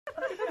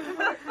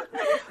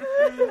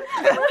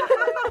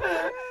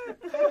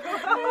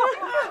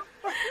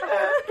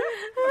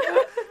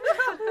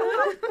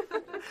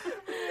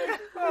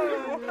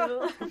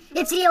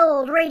It's the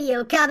Old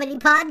Radio Comedy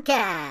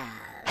Podcast.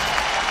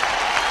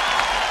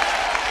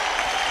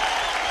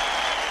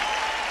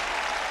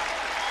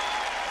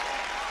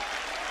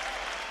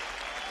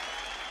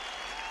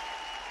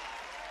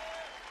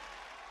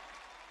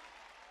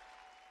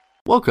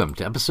 Welcome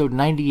to episode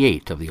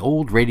 98 of the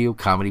Old Radio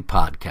Comedy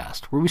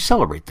Podcast, where we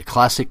celebrate the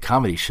classic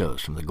comedy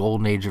shows from the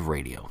golden age of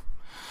radio.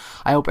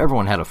 I hope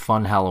everyone had a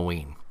fun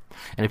Halloween,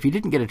 and if you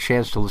didn't get a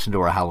chance to listen to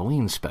our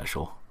Halloween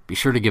special, be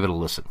sure to give it a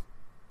listen.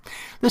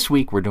 This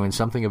week we're doing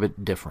something a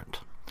bit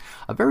different.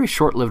 A very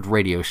short-lived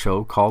radio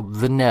show called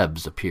The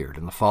Nebs appeared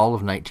in the fall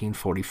of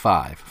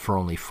 1945 for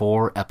only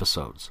 4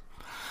 episodes.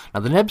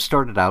 Now, The Nebs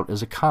started out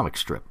as a comic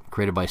strip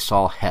created by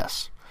Saul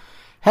Hess.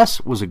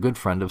 Hess was a good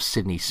friend of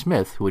Sidney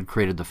Smith, who had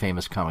created the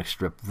famous comic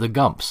strip The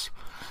Gumps,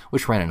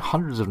 which ran in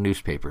hundreds of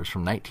newspapers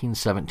from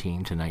 1917 to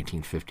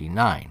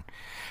 1959,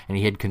 and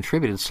he had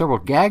contributed several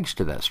gags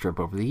to that strip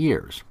over the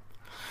years.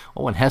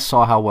 Well, when Hess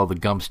saw how well The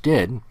Gumps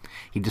did,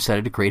 he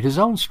decided to create his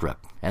own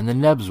strip, and The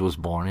Nebs was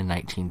born in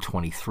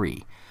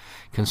 1923,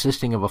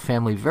 consisting of a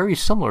family very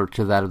similar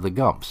to that of The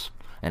Gumps,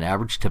 an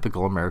average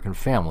typical American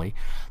family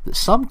that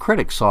some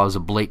critics saw as a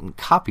blatant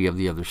copy of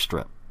the other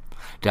strip,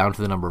 down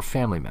to the number of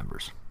family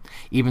members.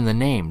 Even the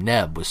name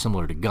Neb was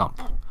similar to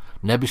Gump.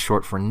 Neb is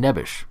short for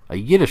nebbish, a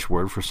Yiddish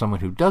word for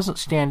someone who doesn't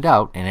stand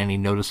out in any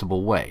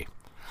noticeable way.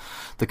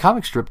 The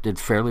comic strip did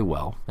fairly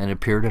well and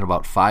appeared in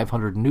about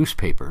 500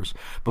 newspapers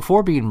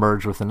before being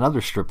merged with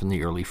another strip in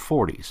the early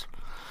 40s.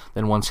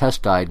 Then once Hess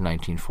died in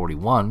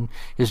 1941,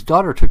 his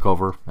daughter took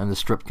over and the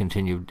strip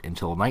continued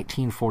until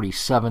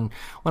 1947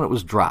 when it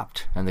was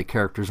dropped and the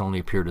characters only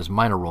appeared as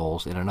minor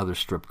roles in another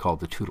strip called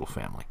The Tootle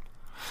Family.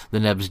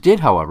 The Nebs did,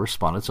 however,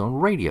 spawn its own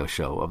radio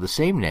show of the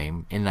same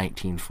name in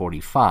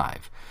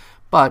 1945,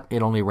 but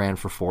it only ran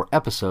for 4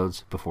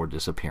 episodes before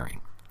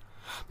disappearing.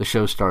 The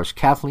show stars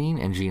Kathleen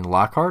and Gene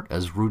Lockhart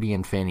as Rudy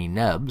and Fanny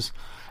Nebs,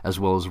 as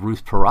well as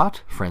Ruth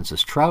Perrott,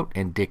 Francis Trout,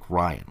 and Dick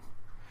Ryan.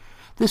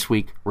 This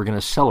week, we're going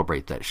to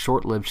celebrate that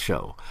short-lived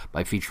show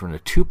by featuring a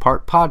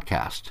 2-part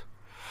podcast.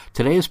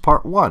 Today is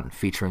part 1,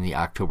 featuring the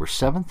October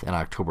 7th and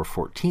October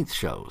 14th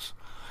shows,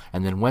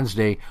 and then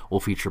Wednesday will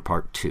feature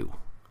part 2.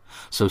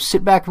 So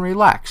sit back and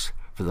relax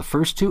for the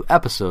first 2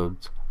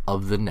 episodes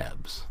of The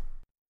Nebs.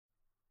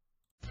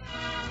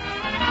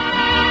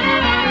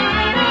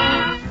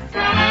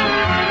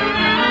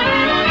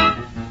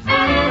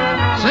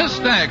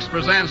 Systex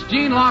presents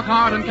Gene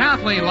Lockhart and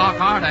Kathleen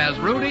Lockhart as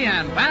Rudy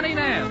and Fanny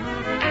Neb.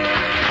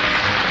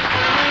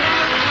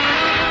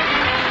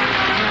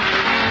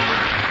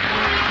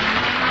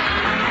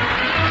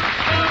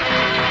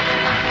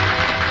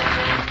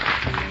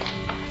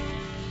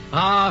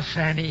 Ah,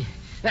 Fanny,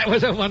 that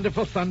was a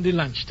wonderful Sunday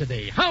lunch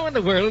today. How in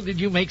the world did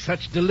you make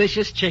such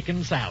delicious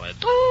chicken salad?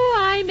 Oh,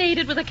 I made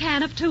it with a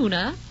can of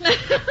tuna.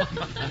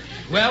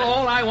 Well,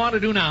 all I want to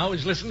do now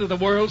is listen to the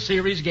World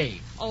Series game.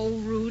 Oh,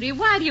 Rudy,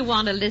 why do you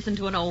want to listen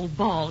to an old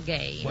ball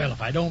game? Well,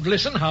 if I don't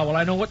listen, how will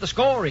I know what the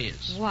score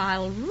is?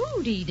 While,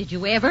 Rudy, did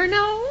you ever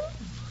know?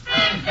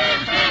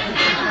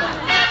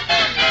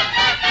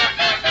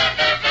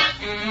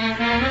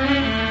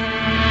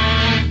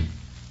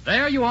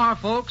 There you are,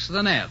 folks,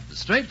 The Nebs,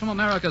 straight from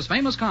America's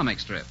famous comic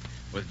strip,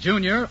 with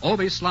Junior,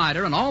 Obie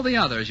Slider, and all the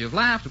others you've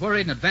laughed,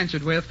 worried, and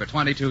adventured with for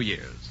 22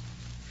 years.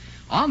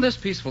 On this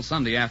peaceful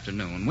Sunday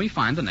afternoon, we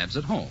find the Nebs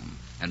at home,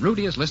 and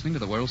Rudy is listening to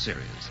the World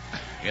Series.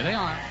 Here they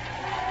are.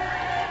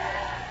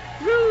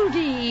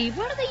 Rudy,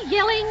 what are they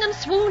yelling and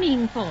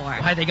swooning for?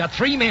 Why, they got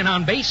 3 men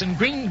on base and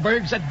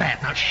Greenberg's at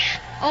bat. Now, shh.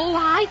 Oh,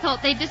 I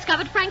thought they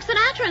discovered Frank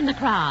Sinatra in the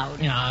crowd.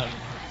 Now,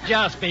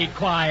 just be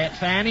quiet,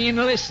 Fanny, and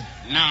listen.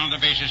 Now the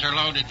bases are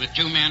loaded with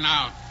 2 men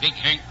out. Big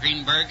Hank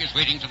Greenberg is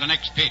waiting for the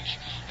next pitch.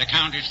 The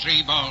count is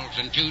 3 balls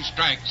and 2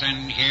 strikes,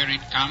 and here it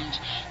comes.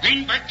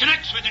 Greenberg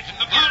connects with it, and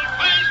the ball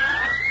flies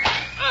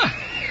over.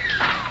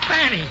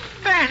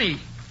 Fanny!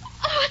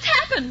 Oh, what's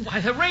happened? Why,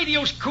 the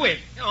radio's quit.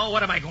 Oh,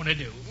 what am I going to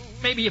do?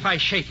 Maybe if I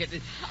shake it...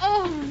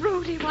 Oh,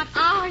 Rudy, what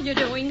are you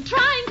doing?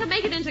 Trying to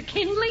make it into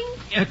kindling?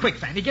 Quick,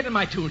 Fanny, get in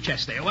my tool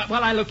chest there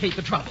while I locate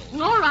the trouble.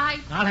 All right.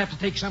 I'll have to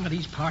take some of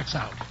these parts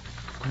out.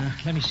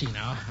 Let me see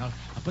now. I'll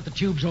put the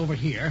tubes over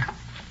here,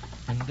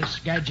 and this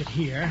gadget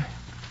here,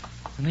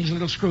 and these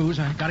little screws.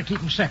 I've got to keep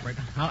them separate.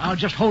 I'll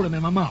just hold them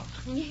in my mouth.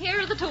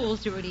 Here are the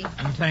tools, Rudy.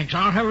 Thanks.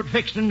 I'll have it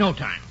fixed in no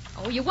time.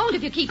 Oh, you won't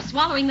if you keep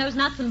swallowing those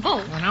nuts and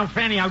bolts. Well, now,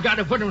 Fanny, I've got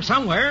to put them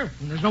somewhere,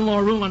 and there's no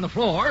more room on the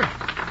floor.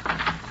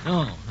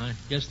 Oh, I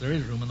guess there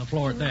is room on the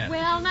floor at that.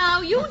 Well,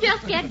 now, you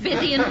just get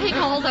busy and pick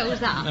all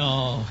those up.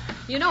 Oh.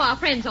 You know our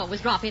friends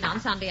always drop in on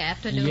Sunday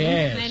afternoon.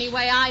 Yes.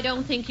 Anyway, I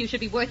don't think you should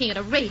be working at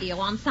a radio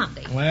on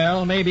Sunday.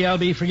 Well, maybe I'll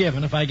be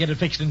forgiven if I get it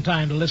fixed in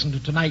time to listen to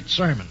tonight's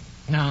sermon.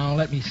 Now,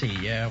 let me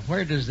see.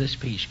 Where does this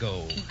piece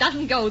go? It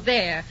doesn't go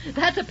there.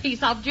 That's a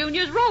piece of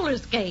Junior's roller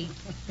skate.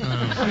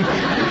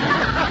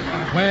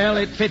 Well,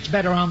 it fits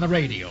better on the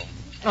radio.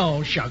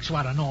 Oh, shucks,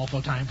 what an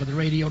awful time for the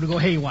radio to go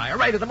haywire.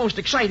 Right at the most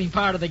exciting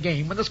part of the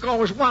game when the score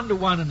was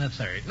 1-1 in the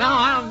third. Now,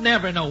 I'll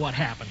never know what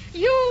happened.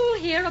 You'll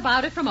hear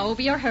about it from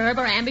Obie or Herb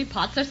or Amby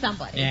Potts or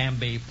somebody.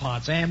 Amby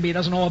Potts. Amby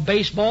doesn't know a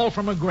baseball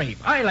from a grape.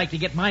 I like to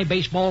get my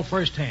baseball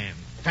firsthand.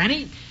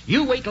 Fanny,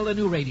 you wait till the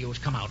new radios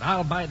come out.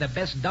 I'll buy the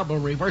best double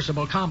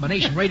reversible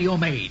combination radio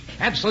made.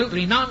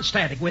 Absolutely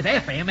non-static with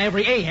FM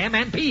every AM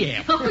and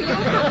PM. Oh,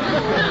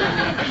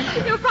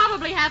 you'll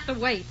probably have to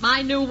wait.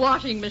 My new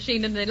washing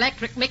machine and the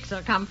electric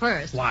mixer come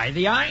first. Why,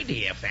 the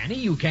idea, Fanny.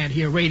 You can't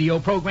hear radio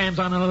programs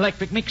on an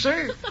electric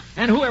mixer.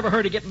 And who ever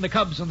heard of getting the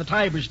Cubs and the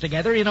Tigers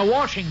together in a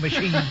washing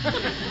machine?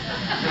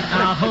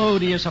 Now, who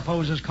do you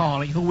suppose is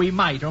calling, who we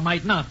might or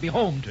might not be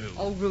home to?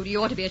 Oh, Rudy,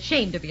 you ought to be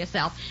ashamed of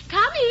yourself.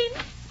 Come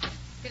in.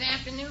 Good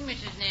afternoon,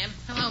 Mrs. Neb.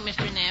 Hello,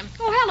 Mr. Neb.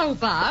 Oh, hello,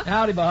 Buck.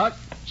 Howdy, Buck.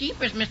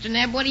 Jeepers, Mr.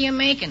 Neb, what are you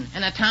making?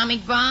 An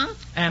atomic bomb?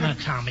 An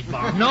atomic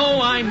bomb.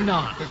 No, I'm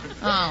not.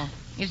 Oh,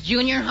 is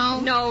Junior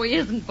home? No, he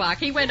isn't, Buck.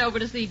 He went over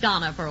to see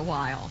Donna for a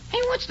while. Hey,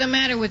 what's the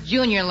matter with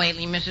Junior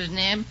lately, Mrs.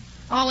 Neb?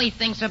 All he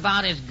thinks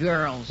about is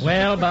girls.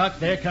 Well, Buck,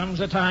 there comes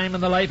a time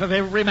in the life of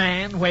every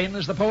man when,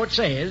 as the poet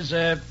says,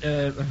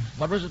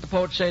 what was it the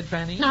poet said,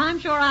 Fanny? No, I'm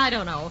sure I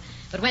don't know.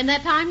 But when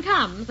that time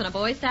comes and a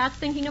boy starts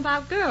thinking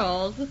about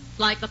girls, it's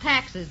like the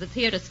taxes that's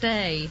here to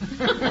stay.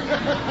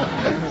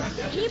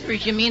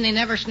 Jeepers, you mean they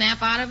never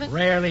snap out of it?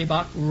 Rarely,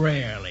 Buck,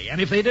 rarely.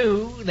 And if they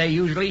do, they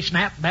usually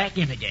snap back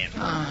in again.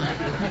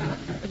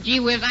 Gee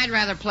whiz, I'd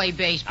rather play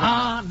baseball.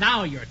 Ah,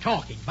 now you're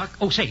talking, Buck.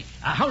 Oh, say,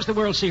 how's the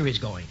World Series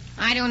going?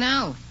 I don't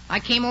know. I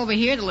came over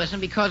here to listen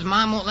because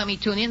Mom won't let me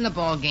tune in the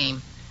ball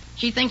game.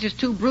 She thinks it's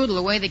too brutal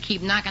the way they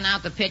keep knocking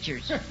out the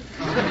pitchers.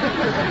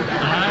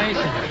 I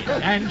see.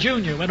 And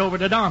Junior went over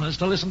to Donna's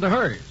to listen to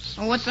hers.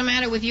 Well, what's the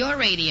matter with your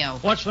radio?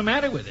 What's the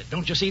matter with it?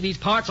 Don't you see these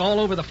parts all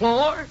over the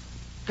floor?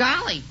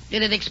 Golly,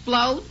 did it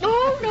explode?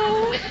 Oh,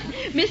 no.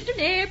 Mr.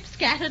 Neb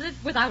scattered it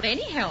without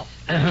any help.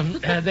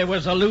 There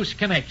was a loose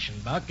connection,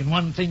 Buck, and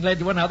one thing led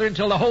to another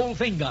until the whole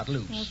thing got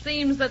loose. Well, it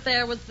seems that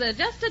there was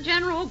just a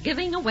general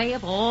giving away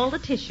of all the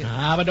tissue.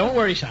 Ah, but don't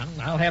worry, son.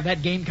 I'll have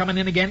that game coming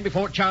in again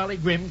before Charlie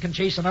Grimm can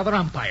chase another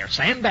umpire.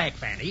 Stand back,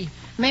 Fanny.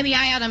 Maybe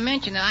I ought to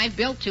mention that I've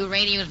built 2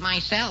 radios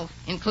myself,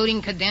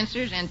 including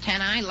condensers,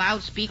 antennae,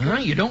 loudspeakers. Huh?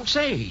 You don't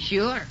say.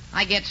 Sure.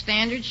 I get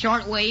standard,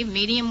 shortwave,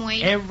 medium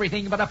wave.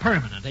 Everything but a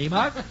permanent, eh,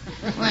 Buck?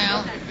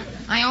 Well,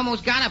 I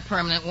almost got a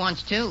permanent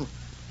once, too.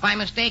 By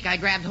mistake, I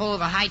grabbed hold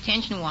of a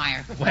high-tension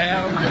wire.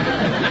 Well,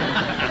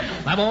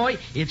 my boy,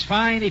 it's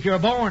fine if you're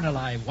born a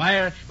live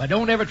wire, but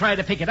don't ever try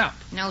to pick it up.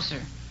 No,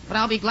 sir. But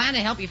I'll be glad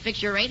to help you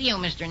fix your radio,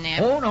 Mr.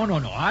 Neb. Oh,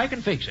 no. I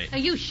can fix it. Are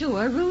you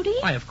sure, Rudy?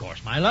 Why, of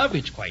course, my love.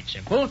 It's quite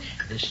simple.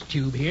 This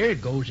tube here,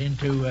 it goes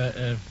into,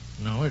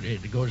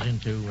 it goes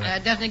into...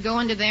 doesn't it go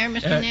into there,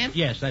 Mr. Neb?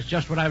 Yes, that's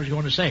just what I was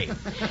going to say.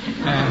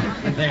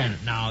 There.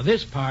 Now,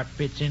 this part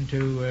fits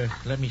into,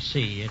 let me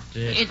see.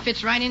 It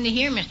fits right into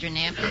here, Mr.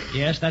 Neb.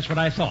 Yes, that's what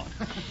I thought.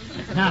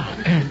 Now,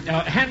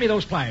 hand me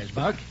those pliers,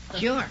 Buck.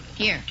 Sure.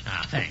 Here.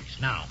 Ah,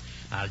 thanks. Now,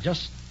 I'll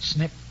just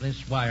snip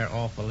this wire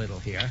off a little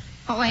here.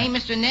 Oh, hey,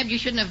 Mr. Neb, you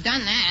shouldn't have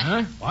done that.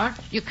 Huh? What?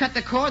 You cut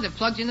the cord that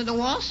plugs into the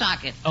wall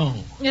socket.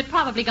 Oh. It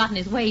probably got in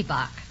his way,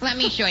 Buck. Let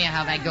me show you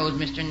how that goes,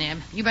 Mr. Neb.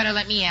 You better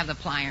let me have the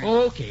pliers.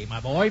 Okay, my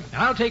boy.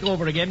 I'll take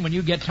over again when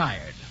you get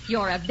tired.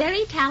 You're a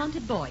very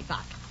talented boy,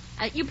 Buck.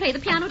 You play the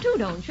piano, too,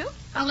 don't you?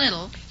 A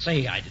little.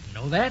 Say, I didn't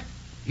know that.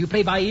 You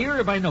play by ear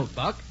or by note,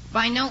 Buck?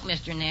 By note,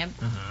 Mr. Neb.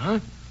 Uh-huh.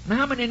 Now,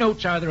 how many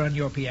notes are there on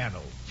your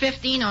piano?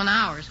 15 on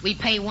ours. We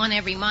pay 1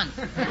 every month.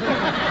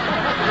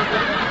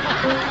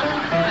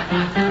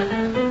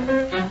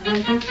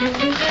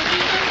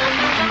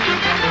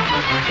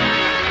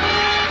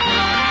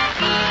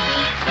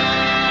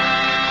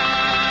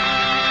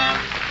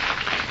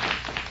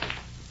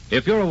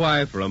 If you're a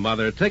wife or a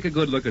mother, take a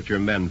good look at your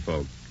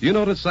menfolk. Do you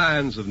notice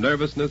signs of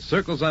nervousness,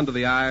 circles under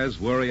the eyes,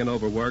 worry and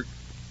overwork?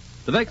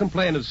 Do they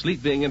complain of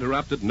sleep being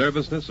interrupted,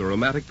 nervousness, or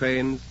rheumatic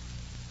pains?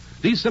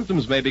 These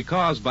symptoms may be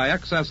caused by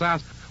excess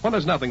acid. When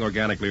there's nothing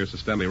organically or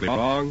systemically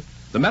wrong,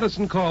 the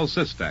medicine called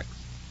Cystex.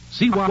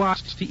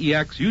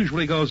 CYSTEX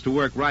usually goes to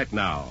work right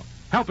now,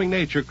 helping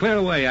nature clear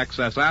away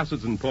excess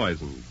acids and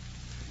poisons.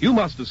 You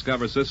must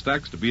discover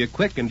Cystex to be a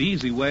quick and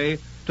easy way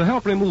to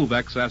help remove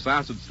excess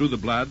acids through the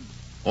blood,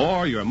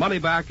 or your money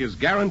back is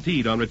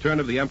guaranteed on return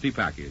of the empty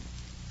package.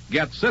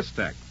 Get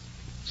Cystex,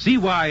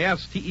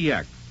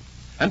 CYSTEX,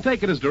 and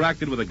take it as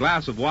directed with a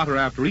glass of water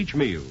after each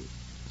meal.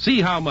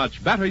 See how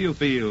much better you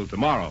feel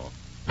tomorrow.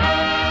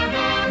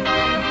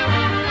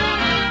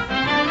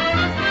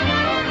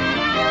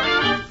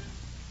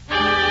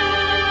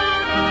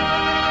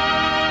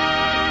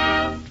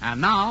 And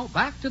now,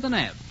 back to the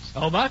Nebs.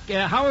 Oh, Buck,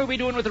 how are we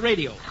doing with the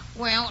radio?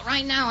 Well,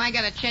 right now I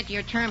gotta check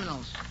your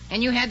terminals.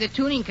 And you had the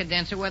tuning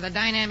condenser where the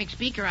dynamic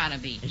speaker ought to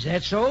be. Is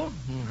that so?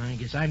 I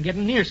guess I'm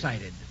getting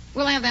nearsighted.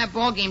 We'll have that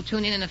ball game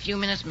tuned in a few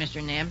minutes,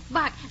 Mr. Neb.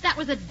 Buck, that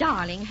was a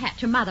darling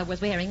hat your mother was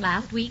wearing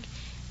last week.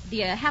 Do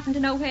you happen to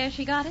know where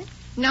she got it?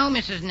 No,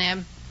 Mrs.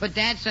 Neb. But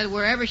Dad said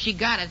wherever she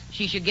got it,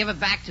 she should give it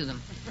back to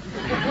them.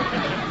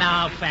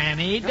 Now,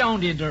 Fanny,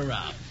 don't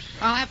interrupt.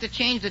 I'll have to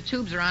change the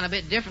tubes around a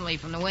bit differently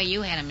from the way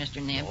you had them,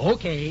 Mr. Neb.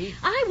 Okay.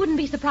 I wouldn't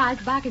be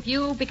surprised, Buck, if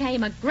you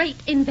became a great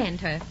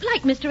inventor,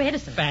 like Mr.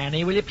 Edison.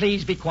 Fanny, will you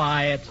please be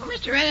quiet? Well,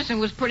 Mr. Edison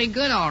was pretty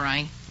good, all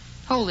right.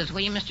 Hold this, will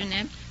you, Mr.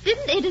 Neb?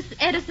 Didn't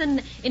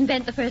Edison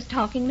invent the first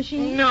talking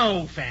machine?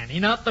 No, Fanny,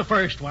 not the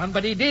first one,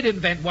 but he did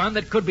invent one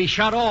that could be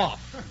shut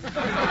off.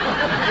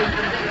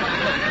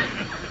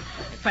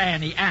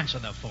 Fanny, answer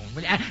the phone,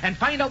 will you? And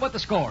find out what the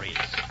score is.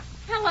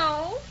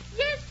 Hello?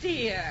 Yes,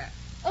 dear.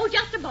 Oh,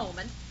 just a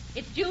moment.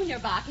 It's Junior,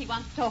 Buck. He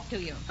wants to talk to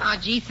you. Oh,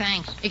 gee,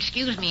 thanks.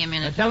 Excuse me a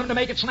minute. Tell him to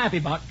make it snappy,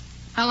 Buck.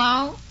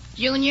 Hello?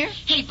 Junior?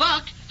 Hey,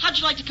 Buck, how'd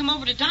you like to come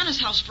over to Donna's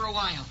house for a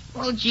while?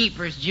 Well,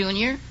 jeepers,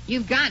 Junior.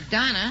 You've got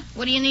Donna.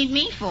 What do you need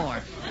me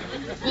for?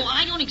 Well,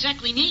 I don't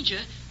exactly need you,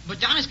 but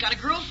Donna's got a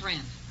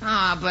girlfriend.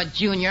 Ah, but,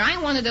 Junior,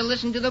 I wanted to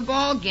listen to the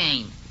ball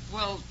game.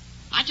 Well,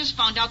 I just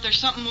found out there's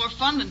something more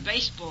fun than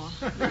baseball.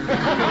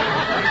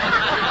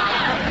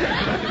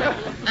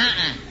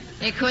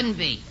 It couldn't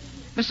be.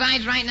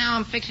 Besides, right now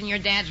I'm fixing your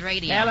dad's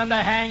radio. Tell him to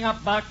hang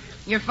up, Buck.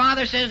 Your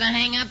father says to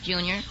hang up,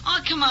 Junior.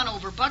 Oh, come on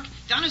over, Buck.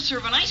 Donna's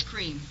serving ice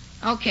cream.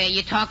 Okay,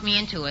 you talked me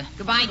into it.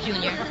 Goodbye,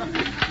 Junior.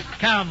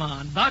 Come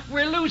on, Buck.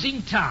 We're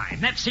losing time.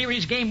 That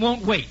series game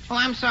won't wait. Oh,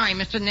 I'm sorry,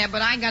 Mr. Neb,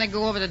 but I gotta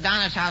go over to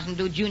Donna's house and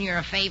do Junior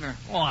a favor.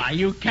 Why,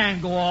 you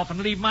can't go off and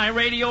leave my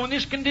radio in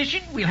this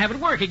condition. We'll have it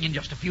working in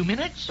just a few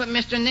minutes. But,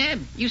 Mr.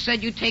 Neb, you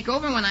said you'd take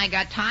over when I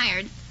got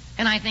tired.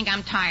 And I think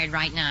I'm tired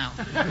right now.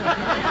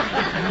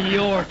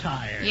 You're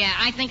tired. Yeah,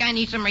 I think I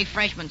need some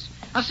refreshments.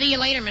 I'll see you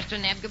later, Mr.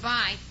 Neb.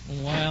 Goodbye.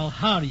 Well,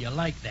 how do you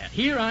like that?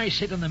 Here I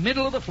sit in the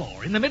middle of the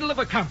floor, in the middle of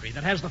a country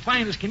that has the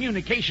finest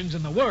communications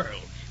in the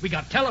world. We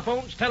got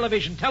telephones,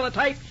 television,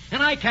 teletype,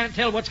 and I can't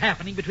tell what's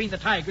happening between the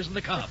Tigers and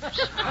the Cubs.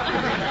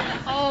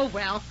 Oh,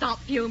 well, stop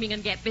fuming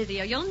and get busy,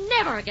 or you'll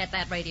never get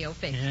that radio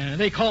fixed. Yeah,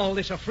 they call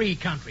this a free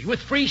country with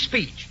free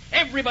speech.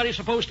 Everybody's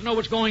supposed to know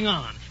what's going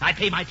on. I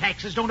pay my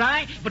taxes, don't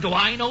I? But do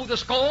I know the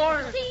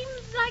score?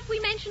 Seems like we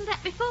mentioned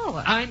that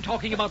before. I'm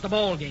talking about the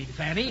ball game,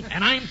 Fanny,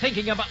 and I'm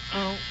thinking about...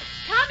 Oh,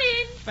 come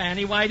in.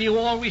 Fanny, why do you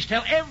always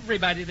tell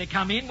everybody to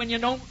come in when you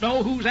don't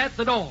know who's at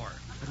the door?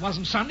 If it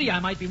wasn't Sunday, I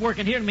might be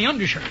working here in my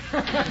undershirt.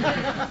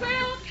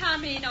 Well,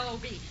 come in,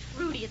 Obie.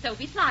 Rudy, it's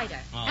Obie Slider.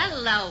 Oh.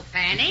 Hello,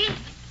 Fanny.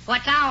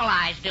 What's Owl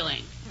Eyes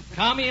doing?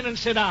 Come in and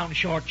sit down,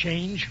 Short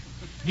Change.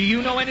 Do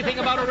you know anything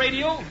about a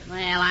radio?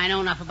 Well, I know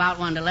enough about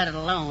one to let it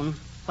alone.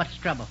 What's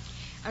the trouble?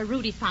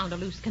 Rudy's found a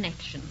loose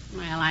connection.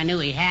 Well, I knew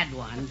he had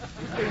one.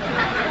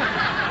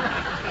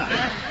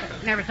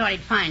 Never thought he'd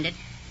find it.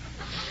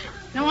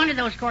 No wonder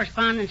those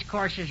correspondence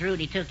courses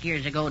Rudy took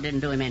years ago didn't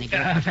do him any good.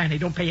 Fanny,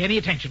 don't pay any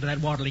attention to that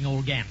waddling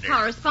old gander.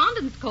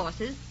 Correspondence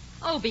courses?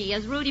 Obie,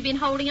 has Rudy been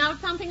holding out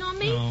something on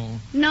me?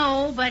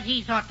 No, but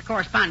he thought the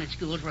correspondence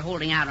schools were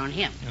holding out on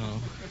him.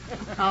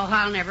 Oh,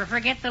 I'll never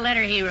forget the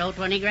letter he wrote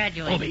when he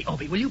graduated.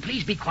 Obie, will you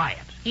please be quiet?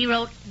 He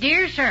wrote,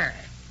 "Dear Sir,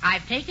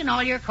 I've taken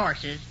all your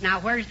courses. Now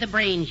where's the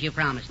brains you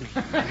promised me?"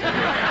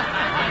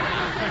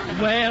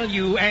 Well,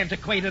 you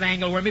antiquated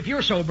angleworm, if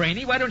you're so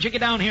brainy, why don't you get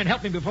down here and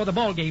help me before the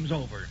ball game's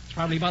over? It's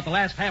probably about the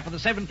last half of the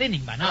seventh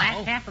inning by now.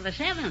 Last half of the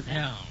seventh?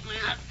 Yeah.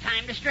 Well,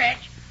 time to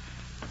stretch.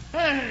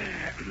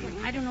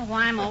 I don't know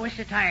why I'm always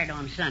so tired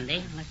on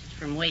Sunday, unless it's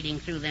from wading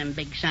through them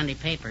big Sunday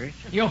papers.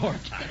 You're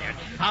tired.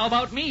 How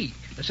about me?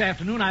 This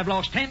afternoon I've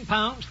lost 10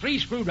 pounds, 3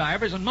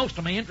 screwdrivers, and most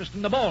of my interest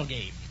in the ball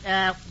game.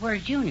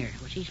 Where's Junior?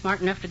 Was he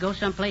smart enough to go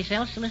someplace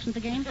else to listen to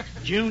the game?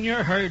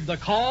 Junior heard the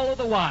call of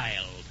the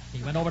wild.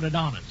 He went over to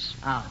Donna's.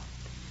 Oh.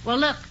 Well,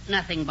 look,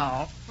 Nothing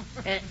Ball.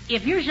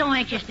 If you're so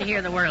anxious to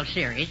hear the World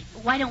Series,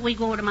 why don't we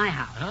go over to my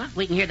house? Huh?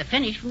 We can hear the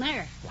finish from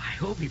there. Why,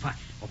 Obie,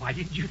 why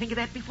didn't you think of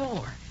that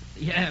before?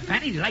 Yeah,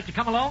 Fanny, would you like to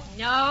come along?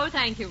 No,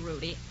 thank you,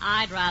 Rudy.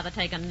 I'd rather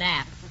take a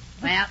nap.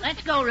 Well,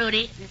 let's go,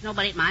 Rudy. There's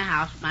nobody at my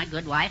house but my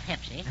good wife,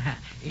 Hepsy.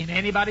 In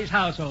anybody's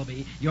house,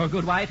 Obie, your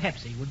good wife,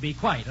 Hepsy, would be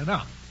quite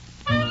enough.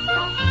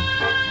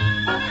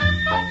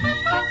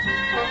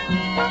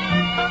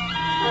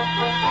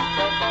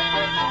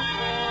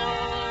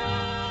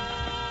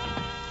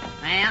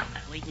 Well,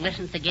 we can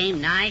listen to the game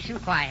nice and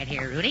quiet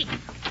here, Rudy.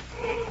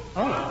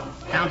 Oh,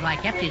 sounds like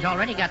Hepsy's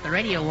already got the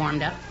radio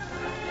warmed up.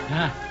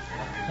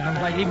 Sounds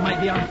like he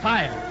might be on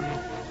fire.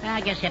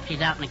 I guess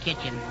Hepsy's out in the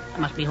kitchen.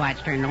 Must be why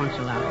it's turned on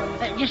so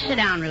loud. Just sit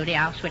down, Rudy.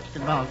 I'll switch to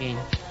the ball game.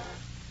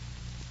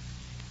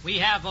 We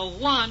have a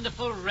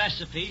wonderful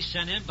recipe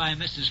sent in by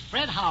Mrs.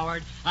 Fred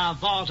Howard of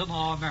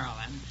Baltimore,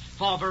 Maryland,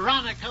 for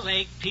Veronica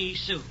Lake pea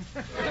soup.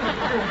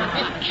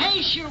 In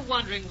case you're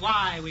wondering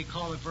why we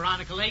call it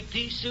Veronica Lake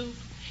pea soup,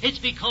 it's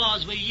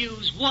because we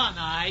use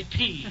one-eyed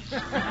peas.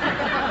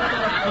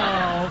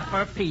 Oh,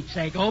 for Pete's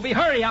sake, Obie,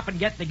 hurry up and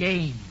get the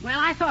game. Well,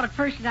 I thought at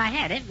first that I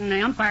had it, and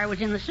the umpire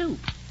was in the soup.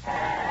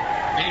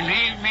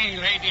 Believe me,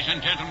 ladies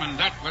and gentlemen,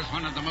 that was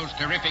one of the most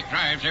terrific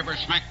drives ever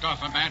smacked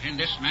off a bat in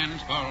this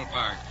man's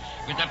ballpark.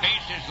 With the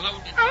bases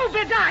loaded...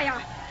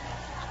 Obadiah!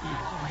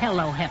 Oh,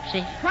 hello,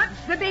 Hepsy. What's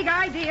the big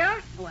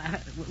idea?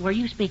 Were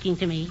you speaking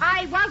to me?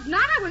 I was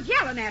not. I was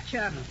yelling at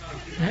you.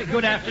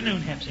 Good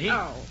afternoon, Hepsy.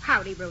 Oh,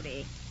 howdy,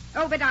 Rudy.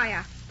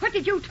 Obadiah, what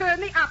did you turn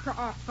the opera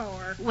off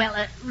for?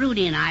 Well,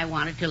 Rudy and I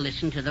wanted to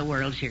listen to the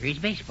World Series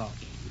baseball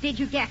game. Did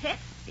you get it?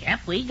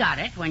 Yep, we got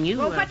it when you...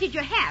 Well, what did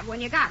you have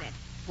when you got it?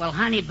 Well,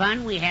 honey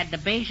bun, we had the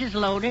bases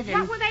loaded and...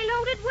 What were they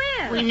loaded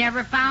with? We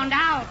never found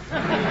out.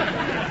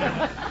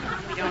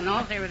 We don't know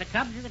if they were the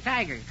Cubs or the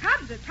Tigers.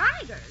 Cubs or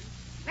Tigers?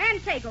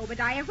 Land's sake,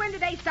 Obadiah, when did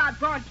they start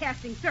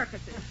broadcasting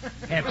circuses?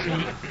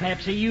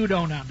 Pepsi, you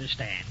don't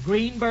understand.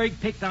 Greenberg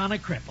picked on a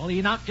cripple.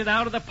 He knocked it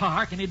out of the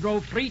park, and he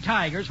drove 3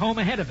 tigers home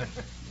ahead of him.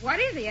 What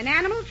is he, an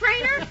animal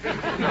trainer?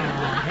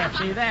 Oh,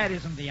 Pepsi, that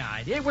isn't the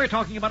idea. We're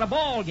talking about a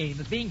ball game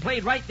that's being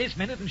played right this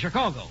minute in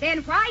Chicago.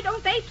 Then why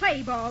don't they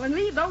play ball and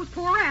leave those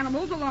poor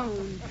animals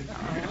alone?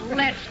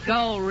 Let's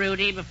go,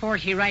 Rudy, before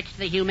she writes to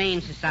the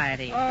Humane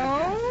Society.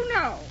 Oh,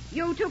 no.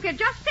 You two can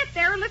just sit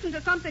there and listen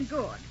to something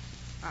good.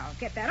 I'll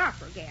get that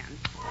opera again.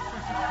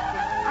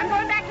 I'm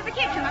going back to the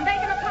kitchen. I'm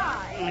baking a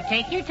pie.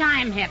 Take your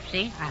time,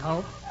 Hepsy, I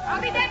hope.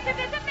 I'll be back to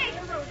visit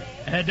Mason,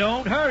 Rudy.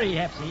 Don't hurry,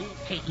 Hepsy.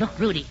 Hey, look,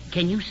 Rudy,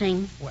 can you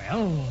sing?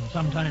 Well,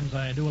 sometimes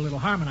I do a little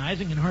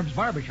harmonizing in Herb's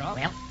barbershop.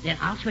 Well, then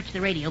I'll switch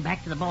the radio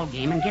back to the ball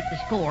game and get the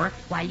score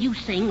while you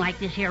sing like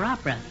this here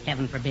opera,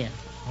 heaven forbid.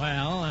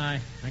 Well, I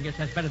guess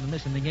that's better than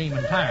missing the game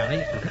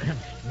entirely.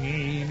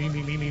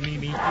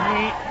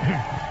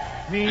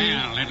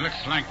 Well, it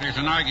looks like there's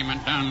an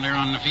argument down there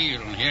on the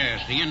field.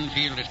 Yes, the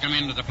infield has come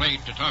into the plate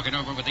to talk it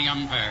over with the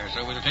umpire,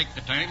 so we'll take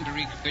the time to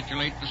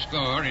recapitulate the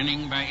score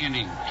inning by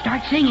inning.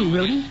 Start singing,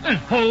 Rudy.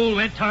 Hold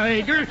that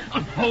tiger,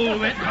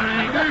 hold that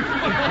tiger,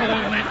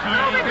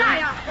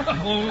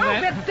 hold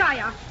that tiger.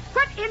 Obadiah,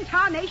 what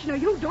intonation are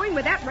you doing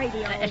with that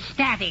radio?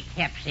 Static,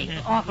 Hepsy.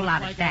 Awful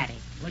lot of static.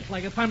 Looks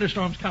like a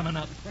thunderstorm's coming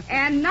up.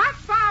 And not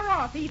far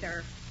off,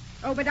 either.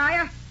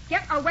 Obadiah,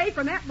 get away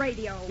from that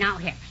radio. Now,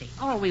 Hepsy,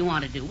 all we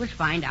want to do was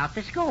find out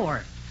the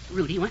score.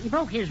 Rudy went and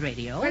broke his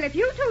radio. Well, if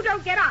you two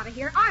don't get out of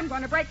here, I'm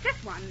going to break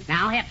this one.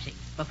 Now, Hepsy,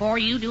 before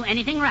you do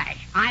anything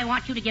rash, I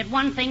want you to get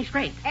one thing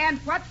straight. And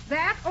what's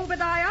that,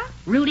 Obadiah?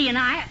 Rudy and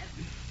I,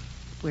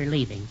 we're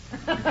leaving.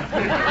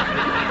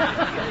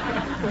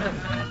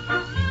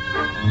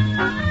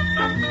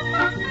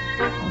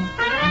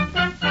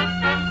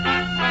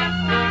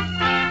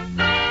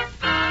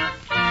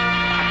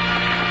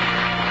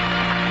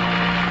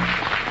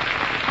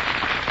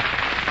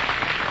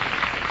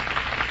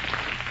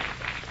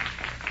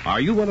 Are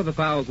you one of the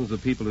thousands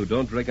of people who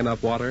don't drink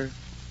enough water?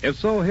 If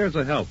so, here's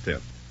a health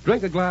tip.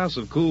 Drink a glass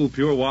of cool,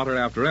 pure water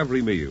after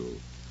every meal.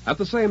 At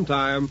the same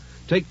time,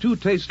 take 2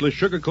 tasteless,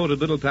 sugar-coated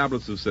little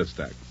tablets of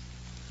Cystex.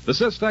 The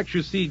Cystex,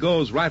 you see,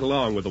 goes right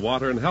along with the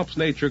water and helps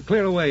nature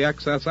clear away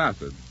excess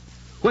acids,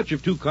 which,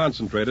 if too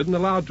concentrated and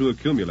allowed to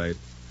accumulate,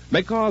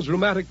 may cause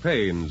rheumatic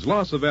pains,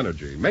 loss of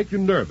energy, make you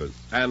nervous,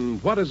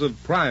 and, what is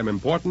of prime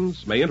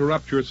importance, may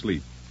interrupt your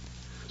sleep.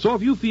 So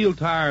if you feel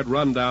tired,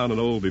 run down, and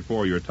old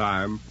before your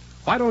time,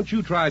 why don't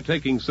you try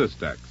taking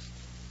Cystex?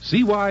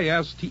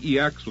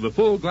 Cystex with a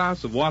full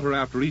glass of water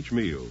after each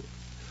meal.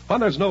 When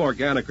there's no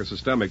organic or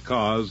systemic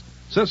cause,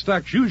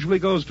 Cystex usually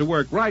goes to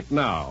work right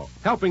now,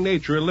 helping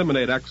nature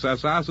eliminate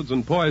excess acids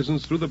and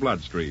poisons through the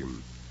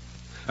bloodstream.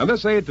 And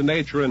this aid to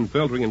nature in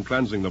filtering and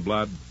cleansing the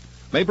blood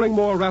may bring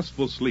more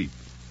restful sleep,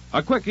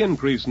 a quick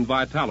increase in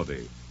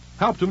vitality,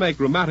 help to make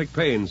rheumatic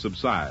pain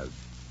subside,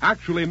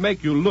 actually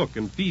make you look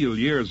and feel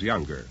years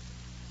younger.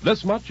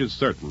 This much is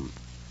certain.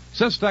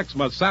 Cystex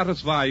must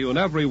satisfy you in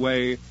every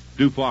way,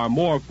 do far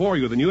more for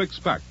you than you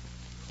expect.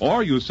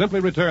 Or you simply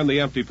return the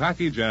empty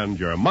package and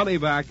your money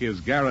back is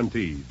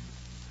guaranteed.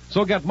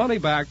 So get money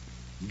back,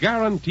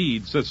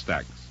 guaranteed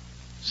Cystex.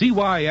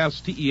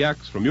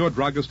 Cystex from your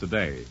druggist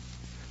today.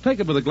 Take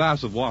it with a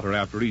glass of water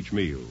after each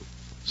meal.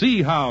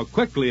 See how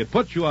quickly it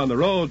puts you on the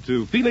road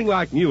to feeling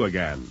like new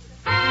again.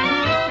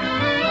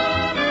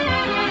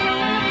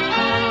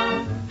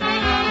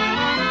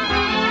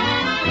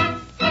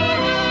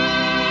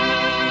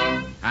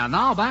 And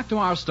now back to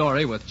our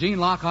story with Gene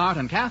Lockhart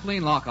and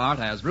Kathleen Lockhart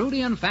as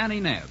Rudy and Fanny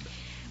Nebb.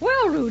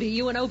 Well, Rudy,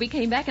 you and Obie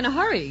came back in a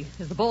hurry.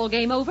 Is the ball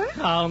game over?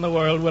 How in the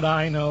world would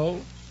I know?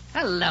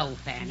 Hello,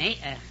 Fanny.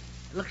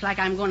 Looks like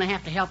I'm going to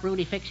have to help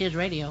Rudy fix his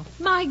radio.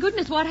 My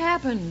goodness, what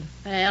happened?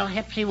 Well,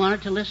 Hepsy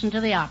wanted to listen to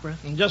the opera.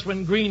 And just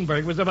when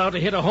Greenberg was about to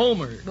hit a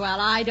homer.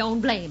 Well, I don't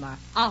blame her.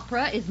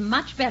 Opera is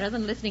much better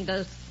than listening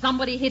to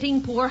somebody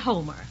hitting poor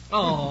Homer.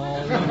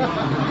 Oh.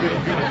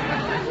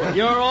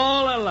 You're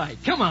all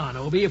alike. Come on,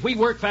 Obie. If we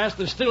work fast,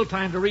 there's still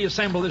time to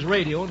reassemble this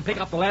radio and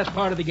pick up the last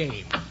part of the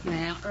game.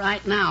 Well,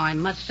 right now, I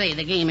must say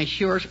the game is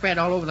sure spread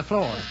all over the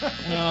floor.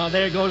 Oh,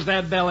 there goes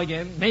that bell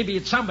again. Maybe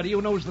it's somebody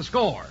who knows the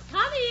score.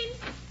 Coming.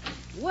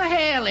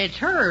 Well, it's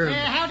Herb.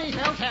 Howdy,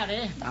 folks,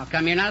 howdy. How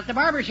come you're not at the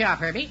barber shop,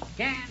 Herbie?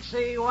 Can't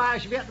see why I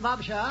should be at the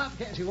barber shop.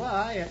 Can't see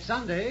why. It's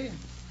Sunday.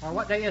 Or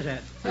what day is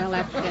it? Well,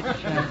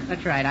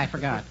 that's right. I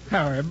forgot.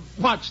 Herb,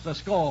 what's the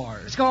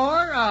score?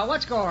 Score?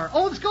 What score?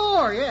 Oh, the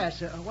score,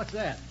 yes. What's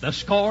that? The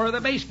score of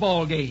the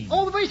baseball game.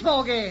 Oh, the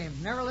baseball game.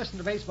 Never listened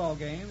to baseball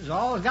games.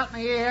 Always got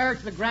my ear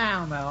to the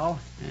ground, though.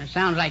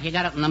 Sounds like you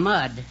got it in the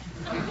mud.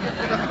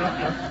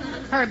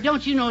 Herb,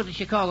 don't you know the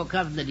Chicago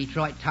Cubs and the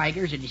Detroit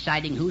Tigers are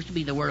deciding who's to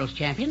be the world's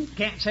champion?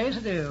 Can't say as I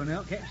do.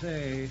 No, can't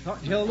say.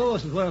 Thought Joe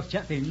Louis was world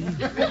champion.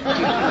 Herb,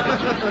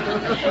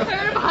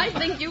 I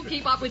think you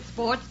keep up with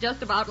sports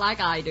just about like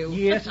I do.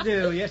 Yes, I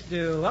do. Yes, I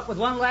do. Up with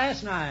one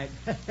last night.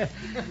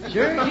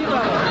 Sure keep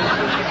up.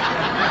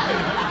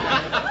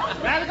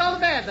 Rather go to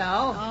bed,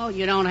 though. Oh,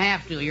 you don't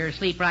have to. You're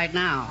asleep right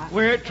now.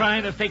 We're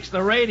trying to fix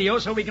the radio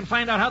so we can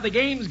find out how the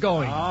game's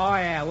going. Oh,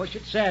 yeah. Wish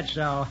it said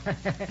so.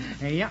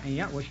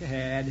 Yeah, wish you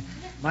had.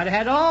 Might have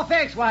had it all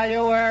fixed while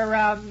you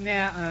were,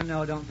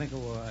 no, don't think it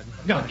would.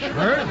 Gosh,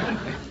 Herb.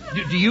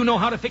 Do you know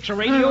how to fix a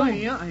radio?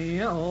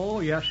 Yeah. Oh,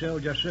 yes, so.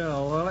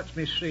 Well, let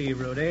me see,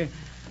 Rudy.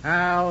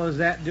 How's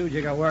that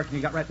doojigger working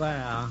you got right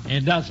there?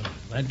 It doesn't.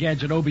 That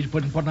gadget Obie's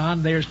putting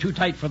on there's too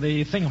tight for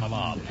the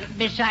thingamabob.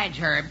 Besides,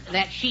 Herb,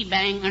 that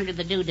she-bang under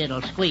the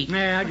doodiddle squeak.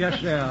 Yeah, I guess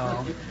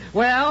so.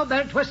 Well,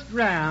 better twist it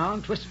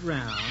round.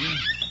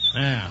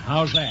 Yeah,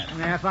 how's that?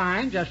 Yeah,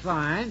 fine, just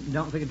fine.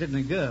 Don't think it did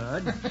any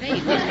good. Say,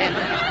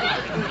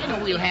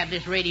 we'll have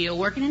this radio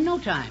working in no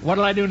time.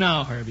 What'll I do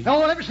now, Herbie? Oh,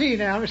 well, let me see.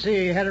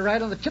 Had it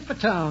right on the tip of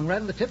the tongue.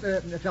 Right on the tip.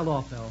 It fell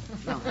off, though.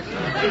 Oh.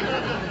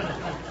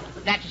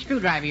 That's a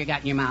screwdriver you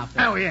got in your mouth,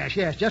 though. Oh, yes.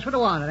 Just what I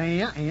wanted.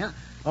 Yeah.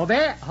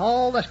 Obey,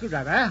 hold the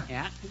screwdriver.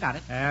 Yeah, got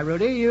it.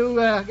 Rudy, you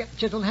get the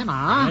chisel and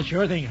hammer. Yeah,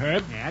 sure thing,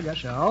 Herb. Yeah, I guess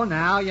so.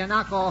 Now you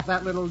knock off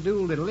that little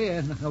doolittle.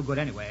 No good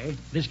anyway.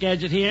 This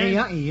gadget here?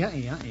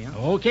 Yeah.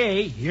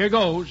 Okay, here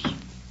goes.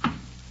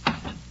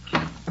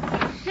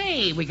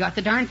 Say, we got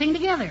the darn thing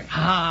together.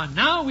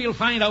 Now we'll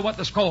find out what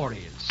the score is.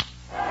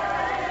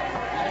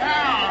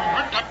 Now,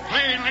 what to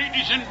play,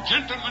 ladies and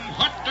gentlemen,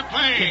 what to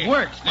play? It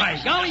works.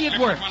 By golly, it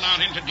works. One out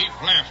into deep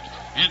left.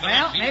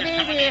 Well, maybe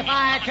if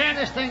I turn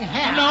this thing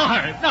half. No,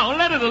 Herb. No,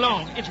 let it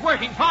alone. It's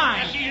working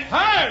fine.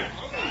 Herb!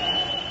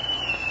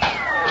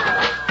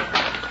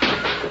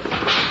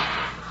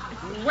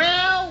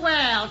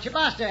 Well,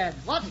 Chibusted,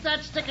 what's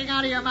that sticking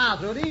out of your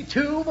mouth, Rudy?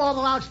 Tube or the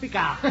loudspeaker?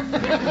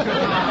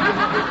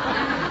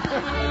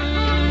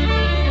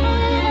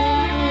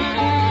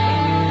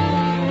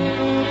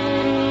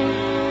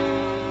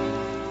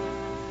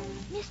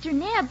 Mr.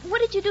 Neb,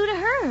 what did you do to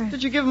her?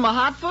 Did you give him a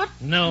hot foot?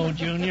 No,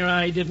 Junior,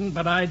 I didn't,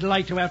 but I'd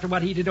like to after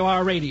what he did to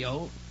our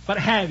radio. But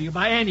have you,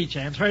 by any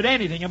chance, heard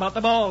anything about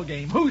the ball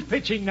game? Who's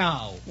pitching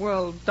now?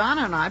 Well,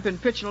 Donna and I have been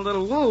pitching a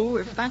little woo,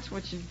 if that's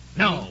what you...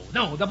 No,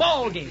 the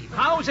ball game.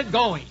 How's it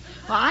going?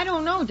 Well, I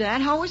don't know,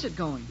 Dad. How is it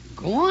going?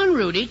 Go on,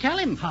 Rudy. Tell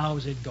him.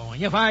 How's it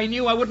going? If I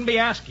knew, I wouldn't be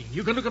asking.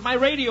 You can look at my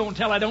radio and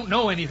tell I don't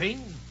know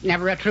anything.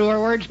 Never a truer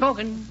word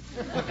spoken.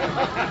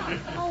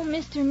 Oh,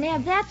 Mr.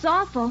 Neb, that's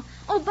awful.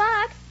 Oh,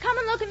 Buck, come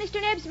and look at Mr.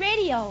 Neb's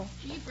radio.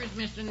 Jeepers,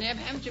 Mr. Neb,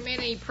 haven't you made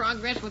any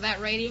progress with that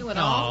radio at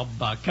all? Oh,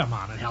 Buck, come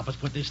on and help us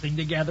put this thing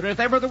together.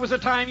 If ever there was a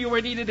time you were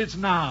needed, it's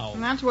now.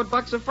 And that's what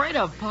Buck's afraid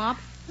of, Pop.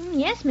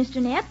 Yes,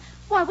 Mr. Neb.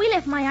 Why, we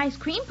left my ice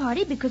cream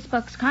party because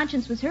Buck's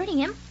conscience was hurting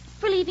him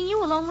for leaving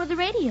you alone with the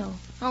radio.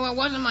 Oh, it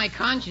wasn't my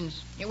conscience.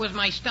 It was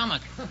my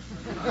stomach.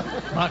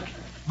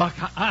 Buck,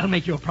 I'll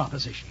make you a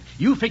proposition.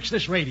 You fix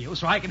this radio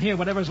so I can hear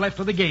whatever's left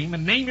of the game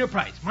and name your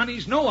price.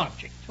 Money's no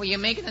object. Will you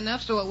make it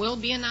enough so it will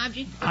be an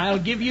object? I'll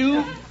give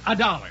you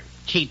 $1.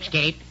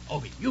 Cheapskate.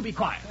 Obie, you be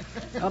quiet.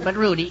 Oh, but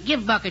Rudy,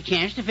 give Buck a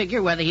chance to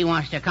figure whether he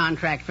wants to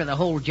contract for the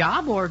whole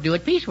job or do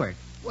it piecework.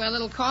 Well,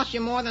 it'll cost you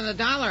more than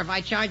 $1 if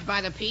I charge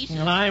by the piece.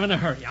 Well, I'm in a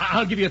hurry.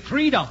 I'll give you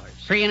 $3.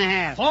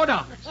 3.5.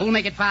 $4. We'll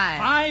make it 5.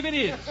 5 it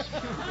is.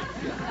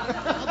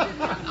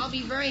 I'll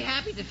be very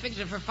happy to fix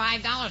it for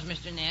 $5,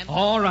 Mr. Neb.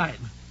 All right.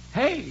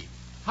 Hey,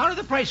 how did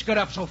the price get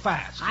up so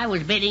fast? I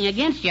was bidding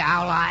against you,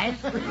 Owl Eyes.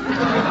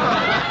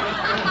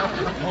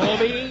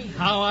 Obie,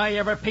 how I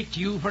ever picked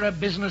you for a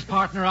business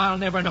partner, I'll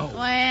never know.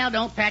 Well,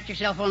 don't pat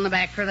yourself on the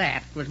back for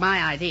that. It was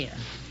my idea.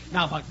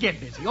 Now, Buck, get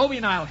busy. Obie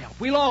and I'll help.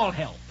 We'll all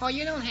help. Oh,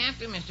 you don't have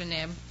to, Mr.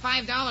 Neb.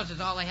 $5 is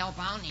all the help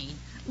I'll need.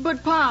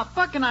 But, Pop,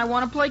 Buck and I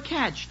want to play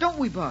catch, don't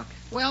we, Buck?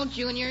 Well,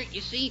 Junior,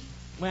 you see...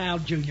 Well,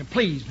 Junior,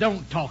 please,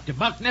 don't talk to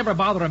Buck. Never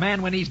bother a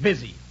man when he's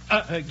busy.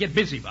 Get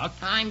busy, Buck.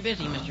 I'm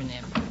busy, Mr.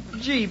 Neb.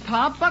 Gee,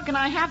 Pop, Buck and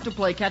I have to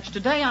play catch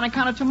today on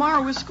account of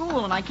tomorrow is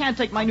school, and I can't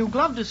take my new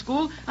glove to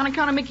school on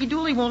account of Mickey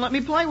Dooley won't let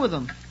me play with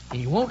him.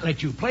 He won't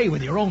let you play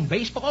with your own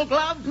baseball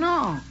glove?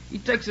 No, he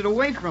takes it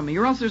away from me,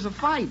 or else there's a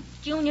fight.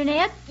 Junior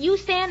Neb, you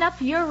stand up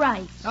for your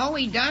rights. Oh,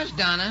 he does,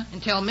 Donna,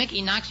 until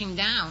Mickey knocks him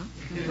down.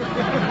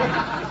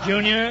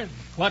 Junior,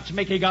 what's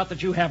Mickey got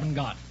that you haven't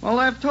got? A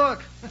left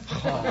hook.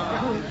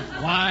 Oh.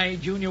 Why,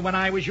 Junior, when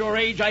I was your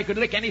age, I could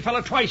lick any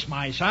fella twice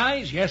my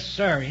size. Yes,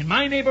 sir. In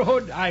my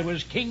neighborhood, I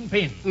was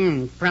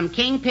kingpin. From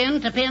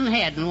kingpin to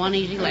pinhead in one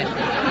easy lesson.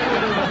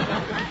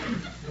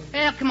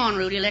 Well, come on,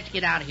 Rudy. Let's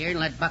get out of here and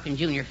let Buck and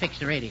Junior fix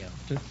the radio.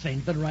 To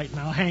think that right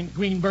now Hank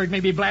Greenberg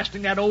may be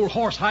blasting that old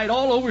horsehide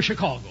all over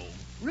Chicago.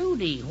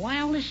 Rudy, why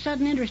all this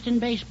sudden interest in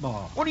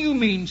baseball? What do you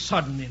mean,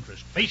 sudden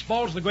interest?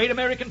 Baseball's the great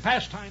American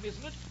pastime,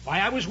 isn't it? Why,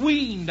 I was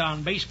weaned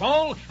on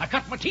baseball. I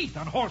cut my teeth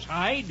on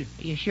horsehide.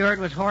 Are you sure it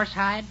was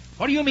horsehide?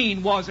 What do you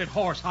mean, was it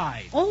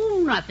horsehide?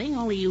 Oh, nothing.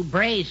 Only you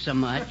braze so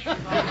much.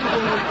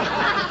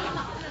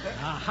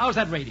 How's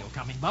that radio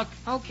coming, Buck?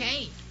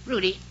 Okay.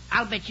 Rudy,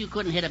 I'll bet you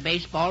couldn't hit a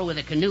baseball with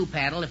a canoe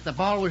paddle if the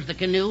ball was the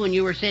canoe and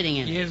you were sitting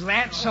in it. Is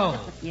that so?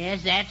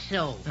 Yes, that's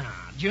so. Now,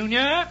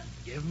 Junior,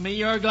 give me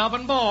your glove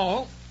and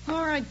ball.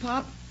 All right,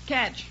 Pop.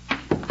 Catch.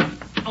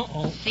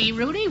 Uh-oh. See,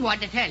 Rudy,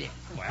 what to tell you?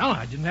 Well,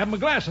 I didn't have my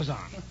glasses on.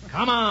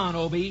 Come on,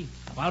 Obie.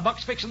 While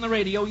Buck's fixing the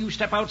radio, you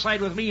step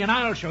outside with me and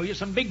I'll show you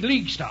some big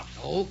league stuff.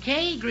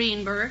 Okay,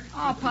 Greenberg.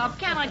 Oh, Pop,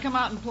 can't I come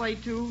out and play,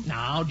 too?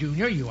 Now,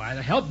 Junior, you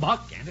either help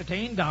Buck,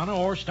 entertain Donna,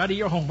 or study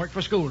your homework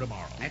for school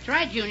tomorrow. That's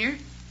right, Junior.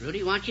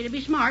 Rudy wants you to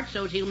be smart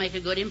so he'll make a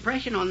good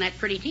impression on that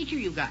pretty teacher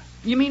you got.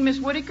 You mean Miss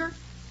Whitaker?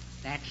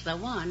 That's the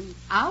one.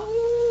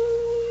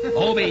 Ow!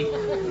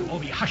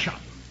 Obie, hush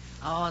up.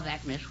 Oh,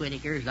 that Miss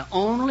Whitaker is the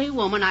only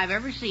woman I've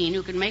ever seen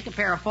who can make a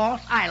pair of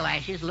false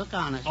eyelashes look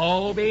honest.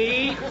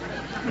 Obie,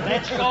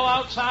 let's go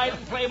outside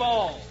and play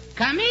ball.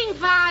 Coming,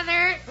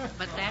 Father.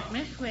 But that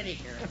Miss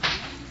Whitaker.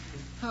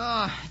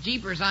 Oh,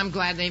 jeepers, I'm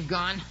glad they've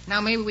gone.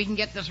 Now maybe we can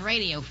get this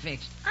radio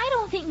fixed. I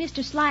don't think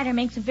Mr. Slider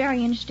makes a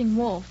very interesting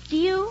wolf, do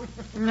you?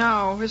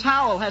 No, his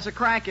howl has a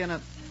crack in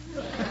it.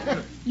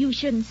 You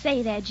shouldn't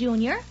say that,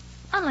 Junior.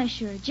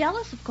 Unless you're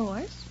jealous, of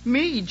course.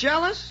 Me,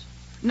 jealous?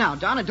 Now,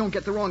 Donna, don't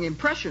get the wrong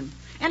impression.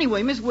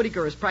 Anyway, Miss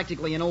Whitaker is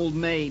practically an old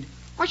maid.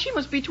 Why, she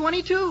must be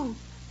 22.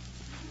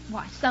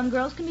 Why, some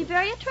girls can be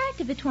very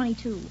attractive at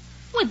 22.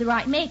 With the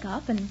right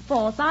makeup and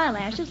false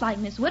eyelashes like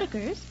Miss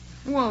Whitaker's.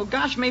 Well,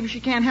 gosh, maybe she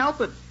can't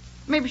help it.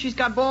 Maybe she's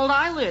got bald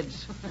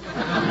eyelids.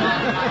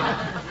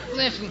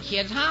 Listen,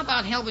 kids, how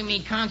about helping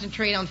me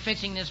concentrate on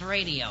fixing this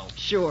radio?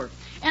 Sure.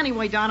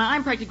 Anyway, Donna,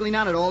 I'm practically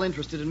not at all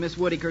interested in Miss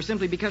Whitaker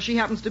simply because she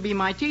happens to be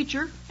my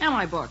teacher and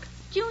my Buck.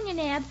 Junior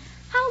Ned,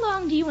 how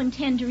long do you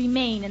intend to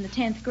remain in the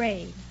 10th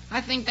grade? I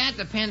think that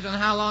depends on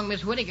how long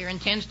Miss Whitaker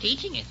intends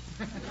teaching it.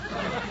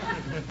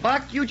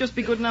 Buck, you just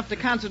be good enough to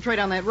concentrate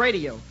on that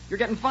radio. You're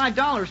getting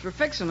 $5 for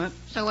fixing it.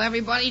 So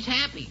everybody's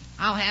happy.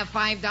 I'll have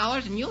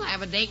 $5 and you'll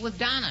have a date with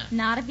Donna.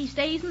 Not if he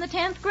stays in the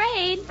 10th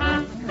grade.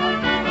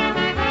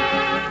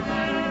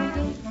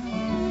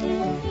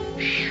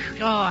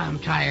 Oh, I'm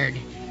tired.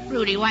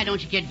 Rudy, why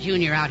don't you get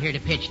Junior out here to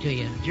pitch to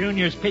you?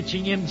 Junior's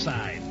pitching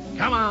inside.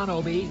 Come on,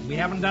 Obie. We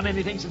haven't done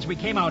anything since we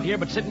came out here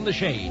but sit in the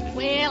shade.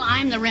 Well,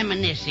 I'm the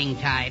reminiscing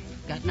type.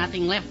 Got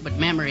nothing left but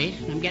memories.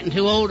 I'm getting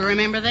too old to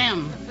remember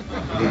them.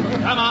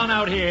 Come on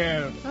out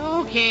here.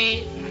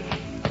 Okay.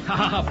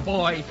 Ah,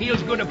 boy,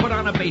 feels good to put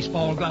on a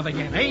baseball glove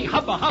again. Hey,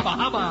 hubba, hubba,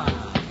 hubba.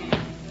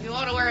 You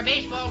ought to wear a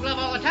baseball glove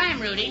all the time,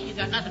 Rudy. You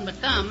got nothing but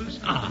thumbs.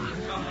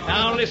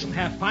 Now listen,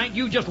 Half Pint.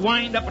 You just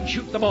wind up and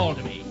shoot the ball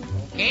to me.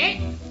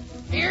 Okay.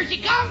 Here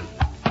she comes.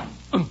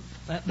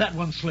 That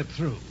one slipped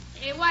through.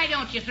 Hey, why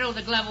don't you throw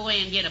the glove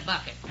away and get a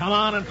bucket? Come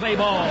on and play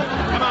ball.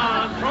 Come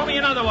on, throw me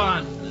another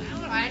one.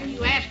 All right,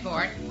 you asked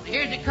for it.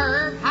 Here's the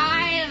curve,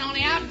 high and on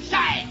the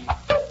outside.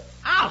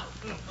 Ow!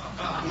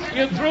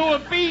 You threw a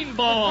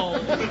beanball.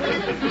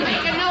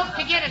 Make a note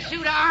to get a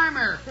suit of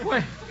armor.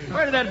 Where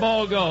did that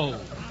ball go?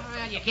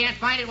 Well, you can't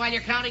find it while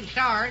you're counting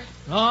stars.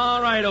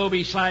 All right,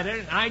 Obie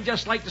Slider. I'd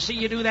just like to see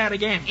you do that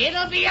again.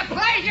 It'll be a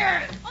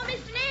pleasure. Oh,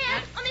 Mr.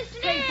 Ned! Oh,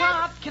 Mr. Hey, Ned!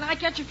 Pop, can I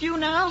catch a few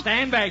now?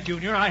 Stand back,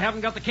 Junior. I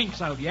haven't got the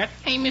kinks out yet.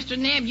 Hey, Mr.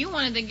 Neb, you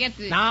wanted to get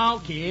the... Now,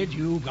 kids,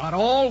 you've got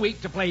all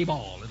week to play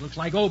ball. It looks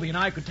like Obie and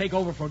I could take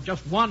over for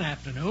just one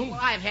afternoon. Well,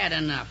 I've had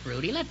enough,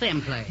 Rudy. Let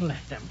them play.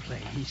 Let them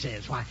play, he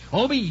says. Why,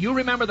 Obie, you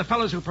remember the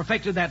fellows who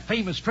perfected that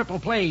famous triple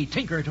play,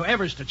 Tinker to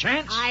Evers to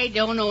Chance? I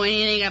don't know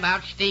anything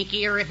about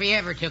Stinky or if he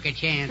ever took a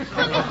chance.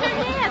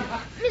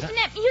 Mr.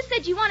 Neb, you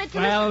said you wanted to...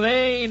 Well,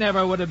 they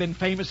never would have been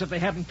famous if they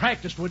hadn't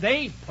practiced, would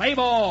they? Play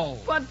ball.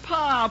 But,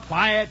 Pop...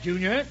 Quiet,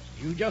 Junior.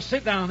 You just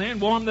sit down there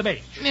and warm the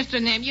bench.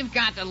 Mr. Neb, you've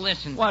got to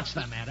listen. What's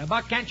the matter,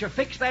 Buck? Can't you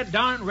fix that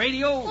darn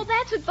radio? Well,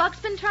 that's what Buck's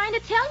been trying to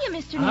tell you,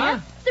 Mr. Huh?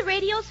 Neb. The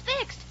radio's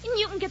fixed, and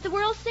you can get the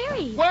World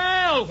Series.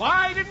 Well,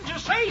 why didn't you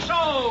say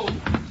so?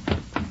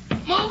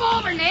 Move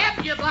over,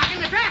 Neb. You're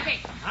blocking the traffic.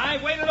 I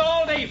waited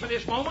all day for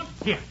this moment.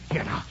 Here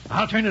now.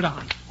 I'll turn it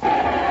on.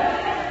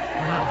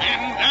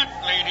 And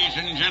that, ladies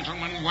and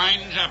gentlemen,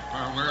 winds up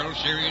our World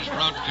Series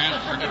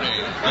broadcast for today.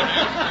 Good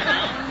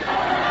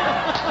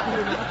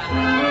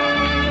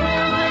afternoon.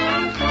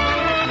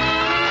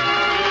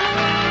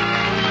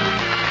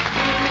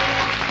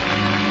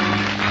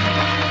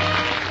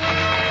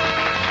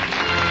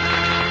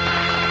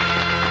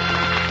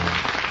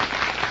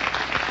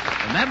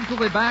 The Nebs will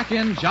be back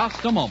in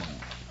just a moment.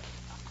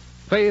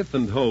 Faith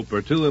and hope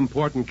are two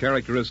important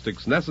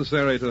characteristics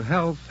necessary to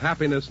health,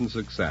 happiness, and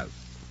success.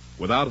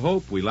 Without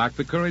hope, we lack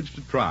the courage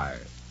to try.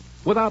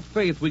 Without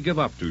faith, we give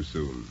up too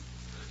soon.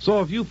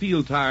 So if you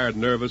feel tired,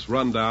 nervous,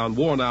 run down,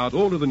 worn out,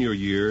 older than your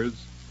years,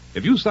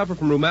 if you suffer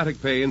from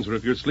rheumatic pains, or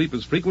if your sleep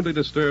is frequently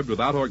disturbed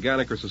without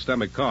organic or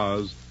systemic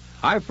cause,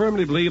 I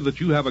firmly believe that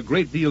you have a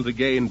great deal to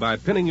gain by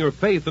pinning your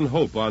faith and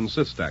hope on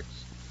Cystex.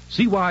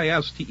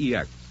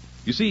 Cystex.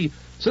 You see,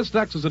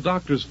 Cystex is a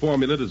doctor's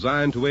formula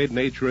designed to aid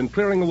nature in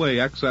clearing away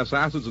excess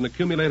acids and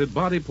accumulated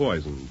body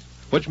poisons,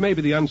 which may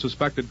be the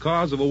unsuspected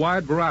cause of a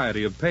wide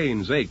variety of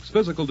pains, aches,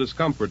 physical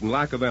discomfort, and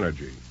lack of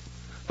energy.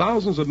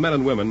 Thousands of men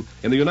and women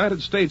in the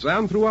United States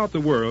and throughout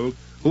the world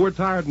who were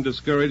tired and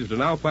discouraged are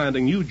now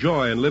finding new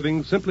joy in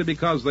living simply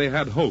because they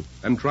had hope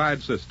and tried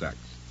Systex.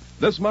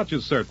 This much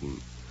is certain.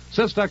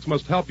 Systex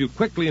must help you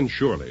quickly and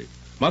surely,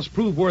 must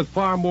prove worth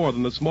far more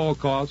than the small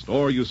cost,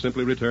 or you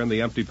simply return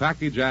the empty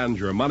package and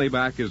your money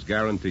back is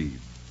guaranteed.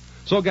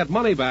 So get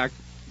money back,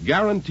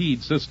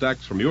 guaranteed Systex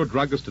from your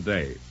druggist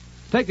today.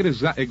 Take it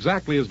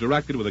exactly as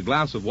directed with a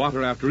glass of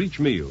water after each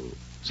meal.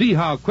 See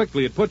how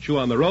quickly it puts you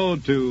on the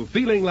road to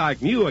feeling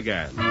like new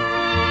again.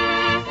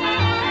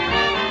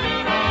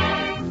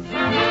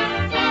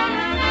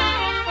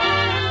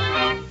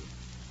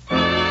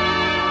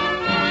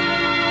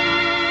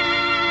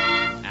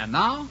 And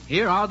now,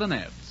 here are the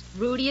Nebs.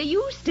 Rudy, are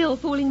you still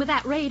fooling with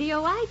that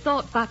radio? I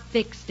thought Buck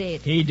fixed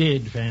it. He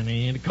did,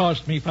 Fanny, and it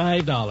cost me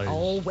 $5.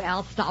 Oh,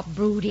 well, stop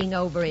brooding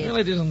over it. Well,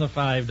 it isn't the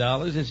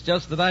 $5. It's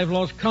just that I've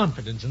lost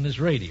confidence in this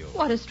radio.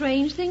 What a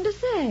strange thing to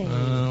say.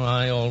 Oh,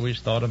 I always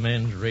thought a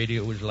man's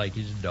radio was like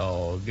his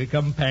dog, a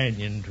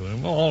companion to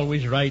him,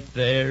 always right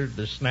there,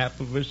 the snap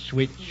of a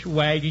switch,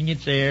 wagging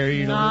its hair,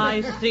 you know. I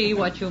see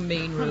what you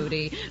mean,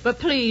 Rudy, but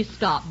please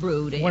stop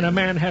brooding. When a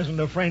man hasn't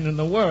a friend in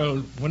the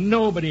world, when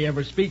nobody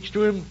ever speaks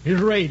to him,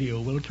 his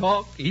radio will talk,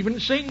 even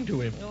sing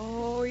to him.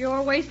 Oh,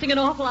 you're wasting an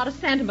awful lot of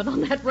sentiment on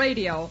that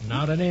radio.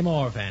 Not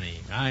anymore, Fanny.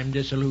 I'm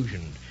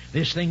disillusioned.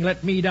 This thing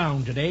let me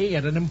down today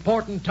at an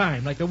important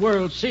time, like the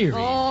World Series.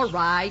 All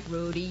right,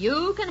 Rudy,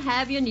 you can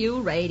have your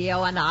new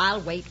radio, and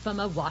I'll wait for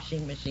my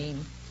washing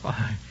machine.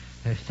 Why,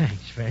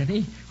 thanks,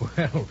 Fanny.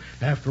 Well,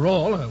 after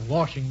all, a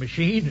washing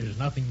machine is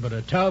nothing but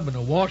a tub and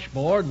a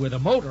washboard with a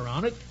motor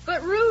on it.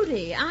 But,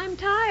 Rudy, I'm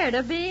tired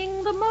of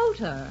being the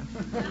motor.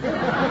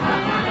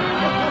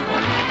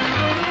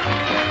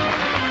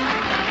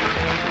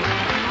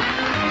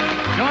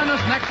 Join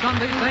us next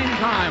Sunday, same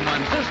time,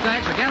 when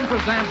Systex again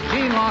presents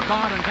Gene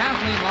Lockhart and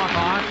Kathleen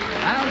Lockhart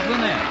as the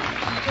Nebs.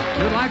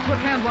 If you'd like to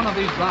attend one of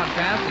these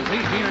broadcasts and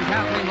see Gene and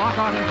Kathleen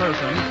Lockhart in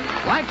person,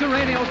 write to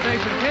radio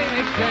station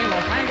KHJ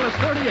Los Angeles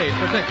 38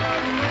 for tickets.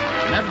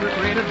 Nebs were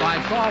created by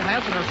Saul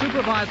Hess and are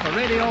supervised for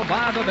radio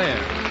by the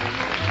Bears.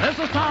 This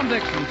is Tom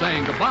Dixon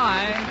saying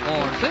goodbye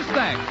for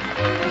Systex.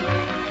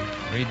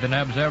 Read the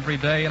Nebs every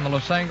day in the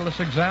Los Angeles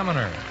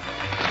Examiner.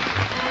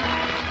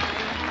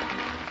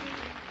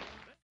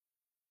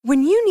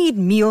 When you need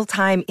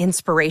mealtime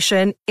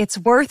inspiration, it's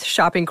worth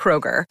shopping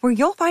Kroger, where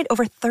you'll find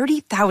over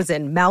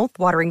 30,000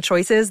 mouth-watering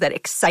choices that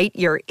excite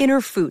your inner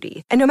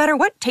foodie. And no matter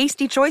what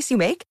tasty choice you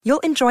make,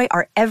 you'll enjoy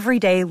our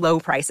everyday low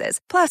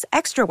prices, plus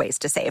extra ways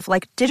to save,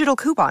 like digital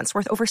coupons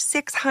worth over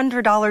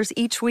 $600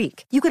 each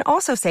week. You can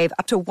also save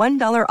up to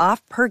 $1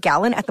 off per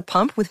gallon at the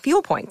pump with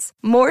fuel points.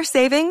 More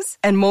savings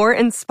and more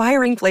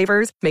inspiring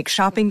flavors make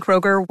shopping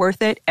Kroger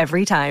worth it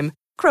every time.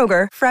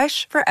 Kroger,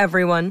 fresh for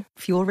everyone.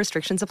 Fuel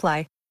restrictions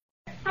apply.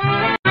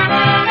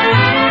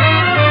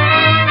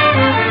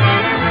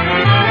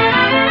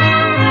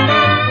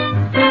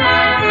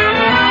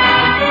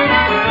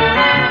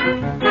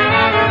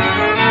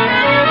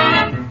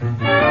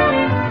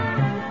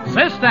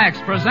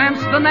 Systex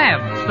presents The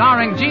Nebs,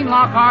 starring Gene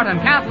Lockhart and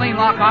Kathleen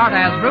Lockhart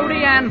as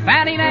Rudy and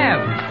Fanny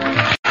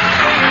Nebs.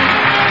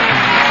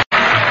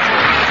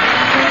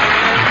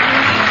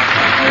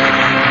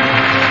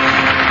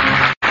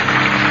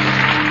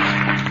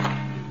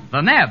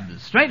 The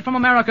Nebs, straight from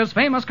America's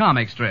famous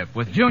comic strip,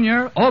 with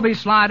Junior, Obie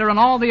Slider, and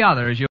all the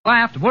others you've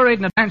laughed, worried,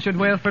 and adventured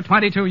with for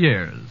 22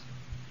 years.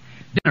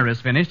 Dinner is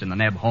finished in the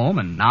Neb home,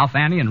 and now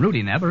Fanny and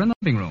Rudy Neb are in the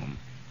living room,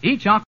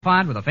 each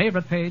occupied with a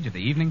favorite page of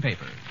the evening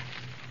paper.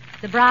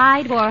 The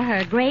bride wore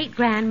her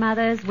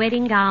great-grandmother's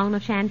wedding gown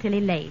of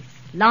Chantilly lace,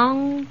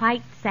 long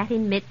white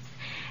satin mitts,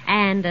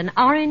 and an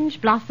orange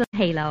blossom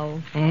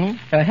halo.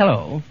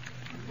 Hello.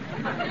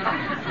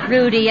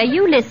 Rudy, are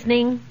you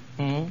listening?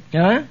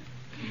 Huh?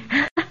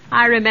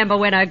 I remember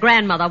when her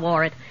grandmother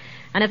wore it.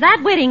 And if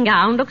that wedding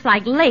gown looks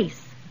like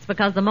lace, it's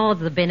because the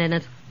moths have been in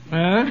it.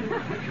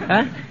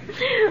 Huh?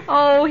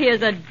 Oh,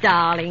 here's a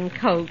darling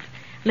coat.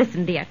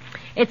 Listen, dear.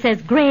 It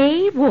says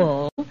gray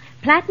wool,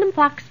 platinum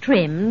fox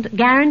trimmed,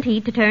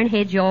 guaranteed to turn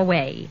heads your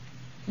way.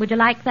 Would you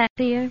like that,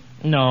 dear?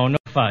 No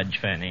fudge,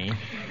 Fanny.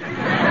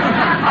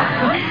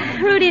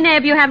 Rudy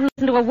Neb, you haven't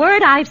listened to a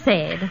word I've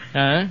said.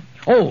 Huh?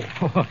 Oh,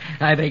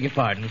 I beg your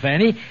pardon,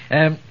 Fanny.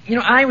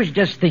 I was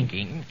just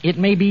thinking, it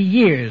may be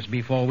years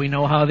before we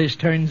know how this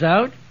turns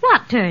out.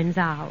 What turns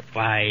out?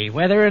 Why,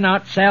 whether or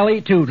not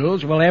Sally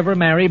Toodles will ever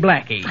marry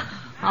Blackie.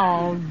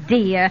 Oh,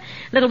 dear. A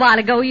little while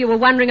ago you were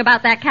wondering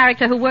about that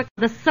character who worked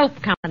for the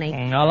soap company.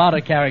 A lot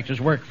of characters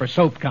work for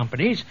soap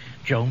companies.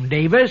 Joan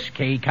Davis,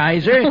 Kay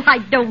Kaiser. Oh, I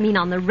don't mean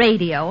on the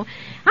radio.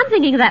 I'm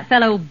thinking of that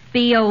fellow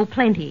B.O.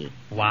 Plenty.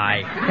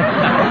 Why?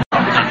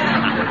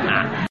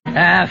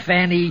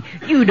 Fanny,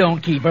 you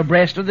don't keep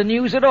abreast of the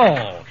news at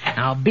all.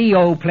 Now,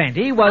 B.O.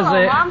 Plenty was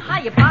Mom,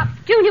 hiya, Pop.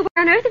 Junior,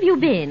 where on earth have you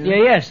been?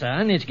 Yes,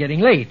 son, it's getting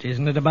late.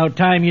 Isn't it about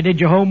time you did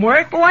your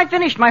homework? Oh, I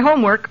finished my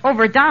homework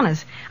over at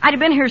Donna's. I'd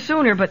have been here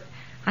sooner, but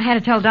I had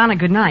to tell Donna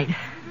good night.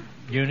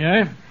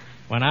 Junior,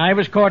 when I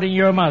was courting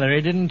your mother,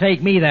 it didn't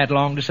take me that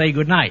long to say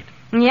good night.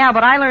 Yeah,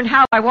 but I learned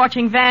how by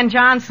watching Van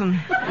Johnson.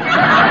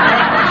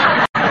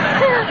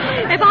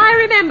 If I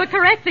remember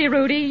correctly,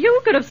 Rudy.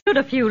 You could have stood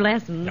a few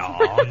lessons.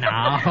 Oh,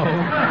 no.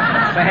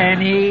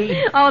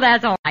 Fanny. Oh,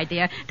 that's all right,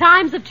 dear.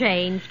 Times have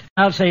changed.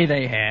 I'll say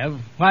they have.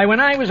 Why, when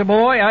I was a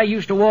boy, I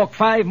used to walk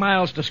 5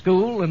 miles to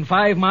school and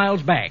 5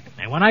 miles back.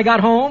 And when I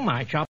got home,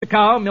 I chopped the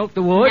cow, milked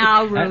the wood.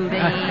 Now, Rudy.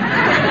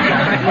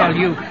 Well,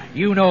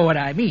 you know what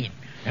I mean.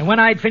 And when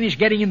I'd finished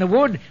getting in the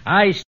wood,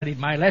 I studied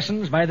my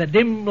lessons by the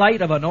dim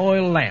light of an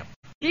oil lamp.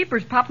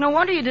 Jeepers, Pop, no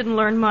wonder you didn't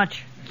learn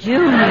much.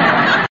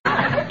 Junior.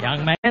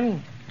 Young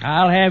man,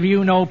 I'll have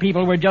you know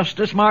people were just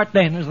as smart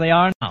then as they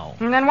are now.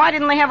 And then why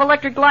didn't they have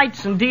electric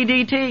lights and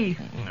DDT?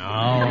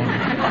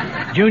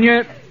 No.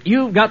 Junior,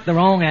 you've got the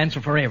wrong answer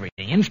for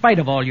everything, in spite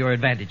of all your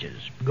advantages.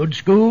 Good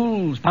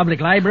schools, public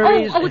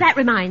libraries... Oh, that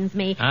reminds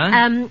me.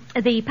 Huh?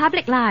 The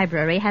public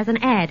library has an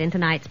ad in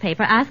tonight's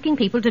paper asking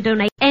people to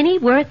donate any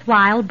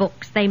worthwhile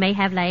books they may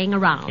have laying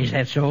around. Is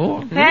that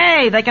so?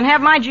 Hey, they can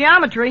have my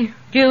geometry.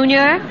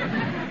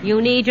 Junior,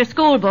 you need your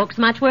school books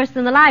much worse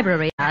than the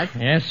library does.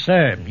 Yes,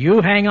 sir.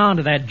 You hang on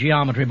to that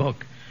geometry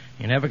book.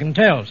 You never can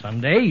tell.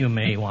 Someday you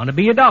may want to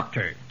be a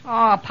doctor.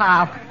 Oh,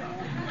 Pop.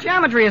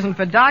 Geometry isn't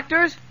for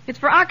doctors. It's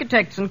for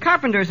architects and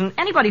carpenters and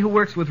anybody who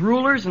works with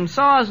rulers and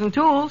saws and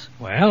tools.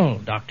 Well,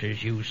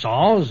 doctors use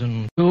saws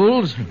and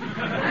tools.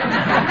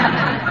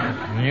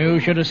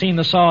 You should have seen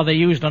the saw they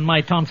used on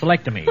my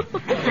tonsillectomy.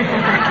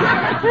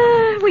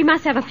 We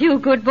must have a few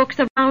good books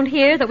around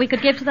here that we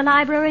could give to the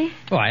library.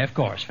 Why, of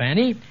course,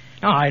 Fanny.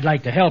 Now, I'd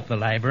like to help the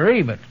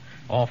library, but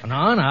off and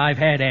on I've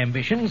had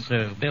ambitions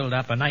to build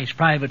up a nice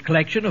private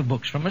collection of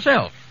books for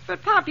myself.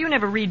 But, Pop, you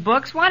never read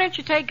books. Why don't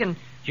you take them?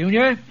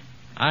 Junior,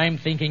 I'm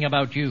thinking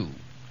about you.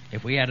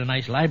 If we had a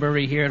nice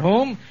library here at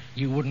home,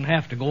 you wouldn't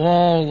have to go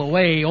all the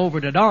way over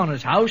to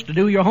Donna's house to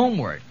do your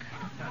homework.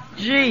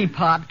 Gee,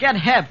 Pop, get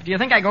hep. Do you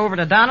think I go over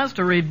to Donna's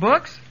to read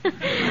books?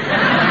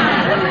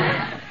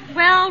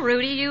 Well,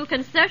 Rudy, you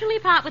can certainly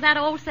part with that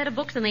old set of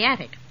books in the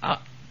attic.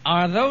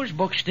 Are those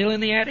books still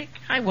in the attic?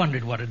 I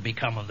wondered what had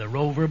become of the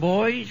Rover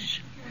boys.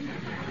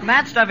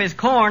 That stuff is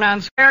corn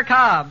on square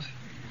cobs.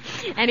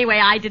 Anyway,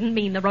 I didn't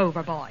mean the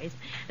Rover boys.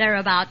 There are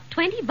about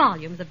 20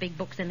 volumes of big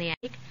books in the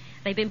attic.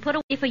 They've been put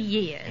away for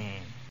years.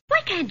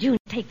 Why can't Junior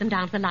take them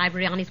down to the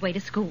library on his way to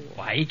school?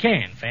 Why, he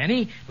can,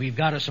 Fanny. We've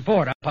got to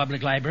support our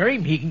public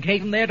library. He can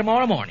take them there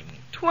tomorrow morning.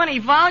 20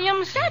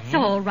 volumes? That's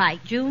all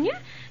right, Junior.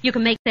 You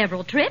can make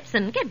several trips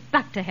and get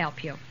Buck to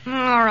help you.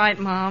 All right,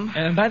 Mom.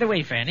 By the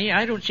way, Fanny,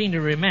 I don't seem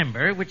to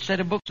remember which set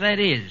of books that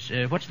is.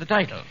 What's the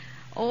title?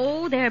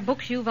 Oh, they're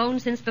books you've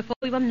owned since before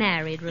we were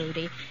married,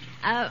 Rudy.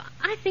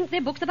 I think they're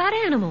books about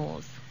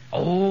animals.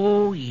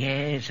 Oh,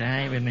 yes,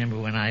 I remember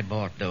when I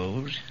bought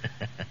those.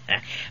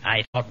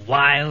 I thought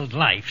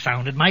wildlife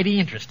sounded mighty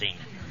interesting.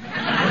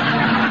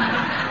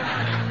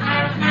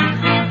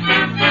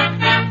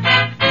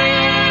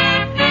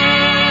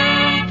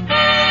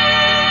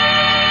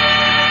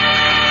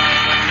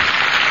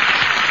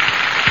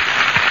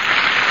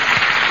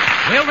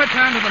 We'll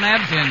return to the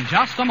Nebs in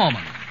just a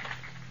moment.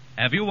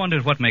 Have you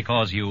wondered what may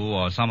cause you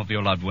or some of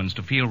your loved ones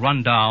to feel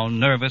run down,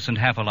 nervous, and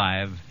half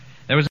alive?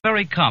 There is a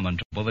very common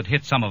trouble that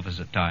hits some of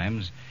us at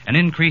times, an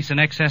increase in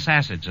excess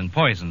acids and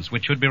poisons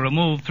which should be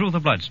removed through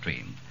the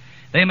bloodstream.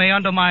 They may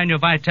undermine your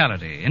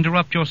vitality,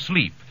 interrupt your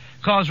sleep,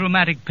 cause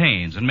rheumatic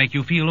pains, and make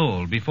you feel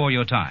old before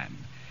your time.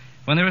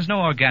 When there is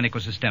no organic or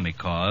systemic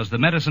cause, the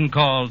medicine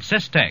called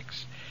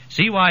Cystex,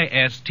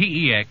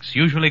 Cystex,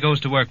 usually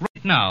goes to work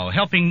right now,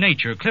 helping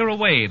nature clear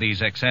away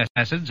these excess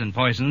acids and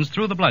poisons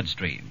through the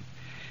bloodstream.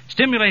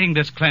 Stimulating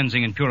this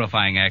cleansing and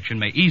purifying action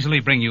may easily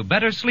bring you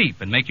better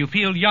sleep and make you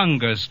feel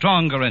younger,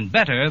 stronger, and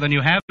better than you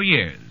have for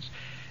years.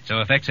 So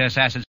if excess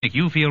acids make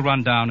you feel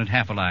run down and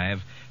half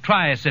alive,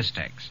 try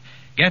Cystex.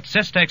 Get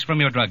Cystex from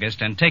your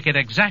druggist and take it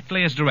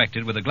exactly as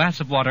directed with a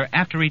glass of water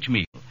after each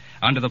meal,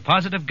 under the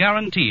positive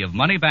guarantee of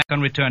money back on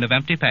return of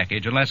empty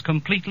package unless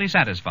completely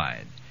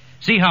satisfied.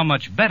 See how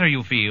much better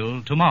you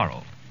feel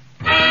tomorrow.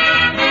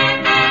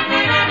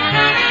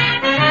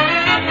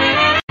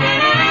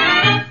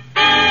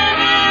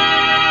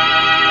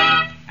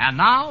 And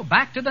now,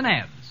 back to the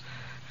Nebs.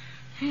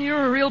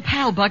 You're a real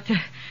pal, Buck, to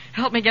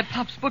help me get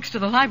Pop's books to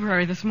the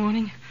library this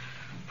morning.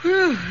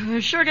 Whew,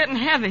 they're sure getting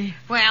heavy.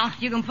 Well,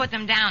 you can put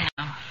them down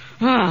now.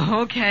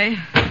 Oh, okay.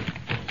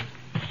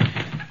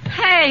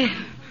 Hey,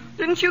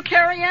 didn't you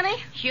carry any?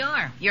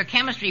 Sure, your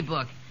chemistry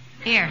book.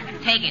 Here,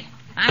 take it.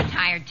 I'm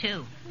tired,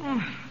 too.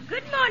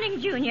 Good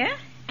morning, Junior.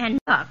 And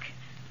Buck.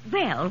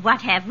 Well,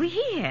 what have we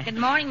here? Good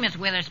morning, Miss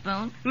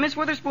Witherspoon. Miss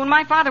Witherspoon,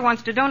 my father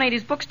wants to donate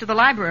his books to the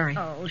library.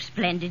 Oh,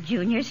 splendid,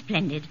 Junior,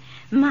 splendid.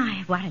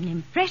 My, what an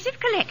impressive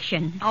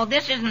collection. Oh,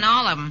 this isn't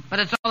all of them, but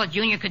it's all that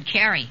Junior could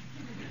carry.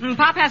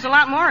 Pop has a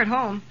lot more at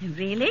home.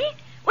 Really?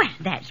 Well,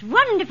 that's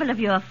wonderful of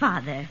your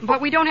father.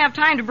 But we don't have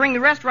time to bring the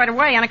rest right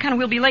away on account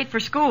we'll be late for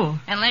school.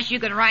 Unless you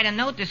could write a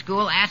note to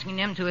school asking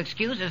them to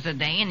excuse us a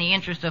day in the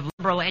interest of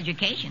liberal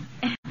education.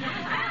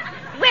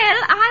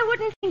 Well, I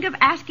wouldn't think of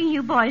asking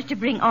you boys to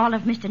bring all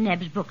of Mr.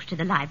 Nebb's books to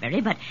the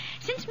library, but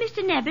since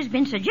Mr. Nebb has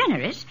been so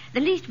generous, the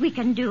least we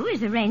can do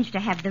is arrange to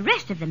have the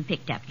rest of them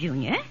picked up,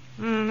 Junior.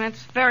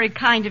 That's very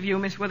kind of you,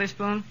 Miss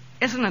Witherspoon.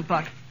 Isn't it,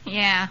 Buck?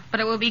 Yeah, but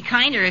it would be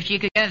kinder if you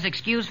could get us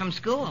excused from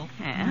school.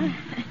 Yeah.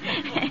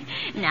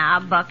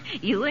 Now, Buck,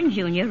 you and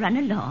Junior run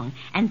along,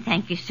 and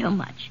thank you so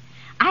much.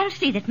 I'll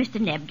see that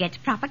Mr. Nebb gets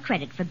proper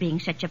credit for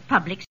being such a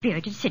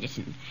public-spirited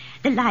citizen.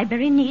 The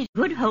library needs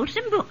good,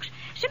 wholesome books.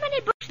 So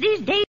many books these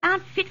days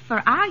aren't fit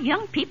for our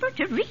young people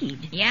to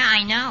read. Yeah,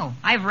 I know.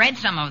 I've read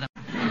some of them.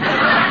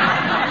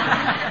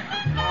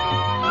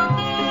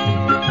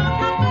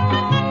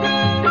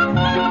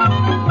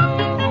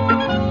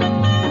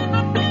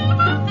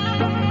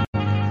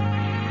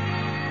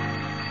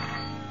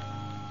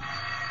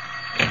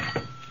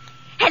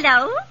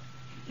 Hello?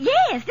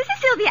 Yes, this is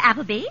Sylvia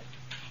Appleby.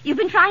 You've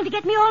been trying to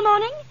get me all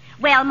morning?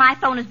 Well, my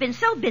phone has been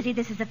so busy,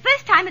 this is the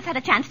first time it's had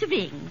a chance to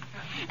ring.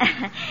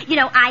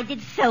 I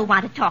did so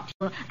want to talk to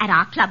you at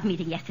our club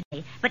meeting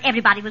yesterday, but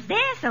everybody was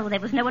there, so there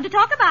was no one to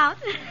talk about.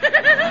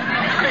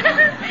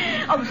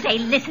 Oh, say,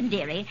 listen,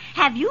 dearie.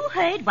 Have you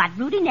heard what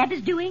Rudy Nebb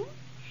is doing?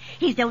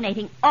 He's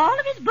donating all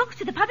of his books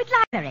to the public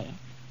library.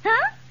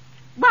 Huh?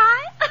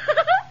 Why?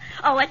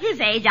 Oh, at his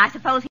age, I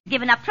suppose he's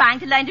given up trying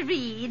to learn to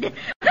read.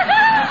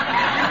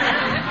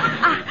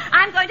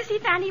 I'm going to see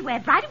Fanny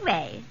Webb right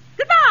away.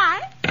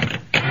 Goodbye.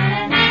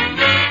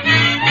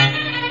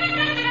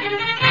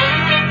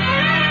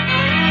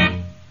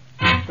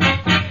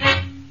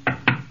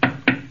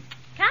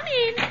 Come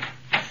in.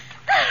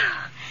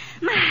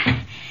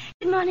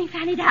 Good morning,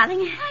 Fanny,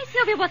 darling. Hi,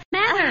 Sylvia, what's the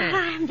matter?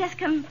 I'm just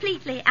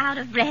completely out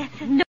of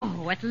breath.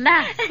 No, at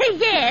last.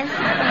 Yes.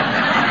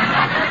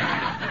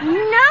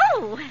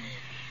 No.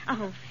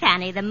 Oh,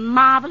 Fanny, the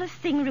marvelous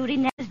thing Rudy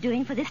Nebb is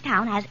doing for this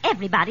town has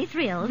everybody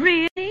thrilled.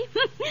 Really?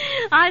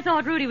 I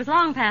thought Rudy was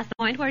long past the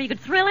point where he could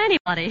thrill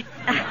anybody.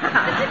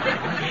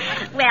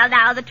 Well,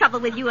 now, the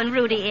trouble with you and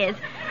Rudy is...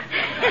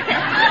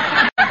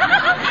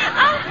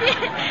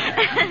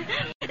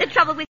 The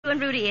trouble with you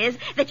and Rudy is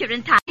that you're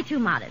entirely too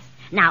modest.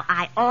 Now,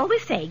 I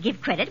always say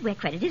give credit where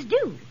credit is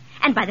due.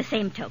 And by the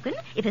same token,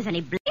 if there's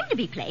any blame to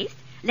be placed,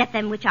 let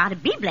them which are to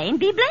be blamed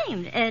be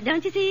blamed.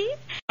 Don't you see?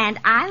 And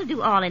I'll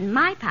do all in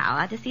my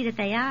power to see that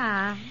they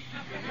are.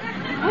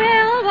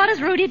 Well, what has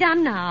Rudy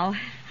done now?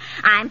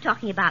 I'm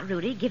talking about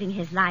Rudy giving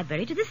his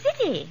library to the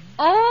city.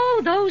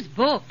 Oh, those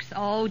books.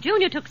 Oh,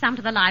 Junior took some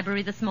to the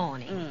library this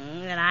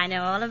morning. Well, I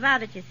know all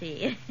about it, you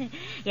see.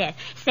 Yes,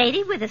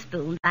 Sadie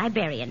Witherspoon,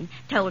 librarian,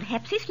 told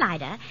Hepsy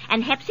Slider,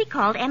 and Hepsy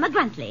called Emma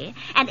Gruntley,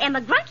 and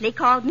Emma Gruntley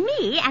called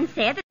me and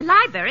said that the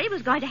library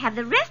was going to have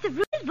the rest of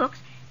Rudy's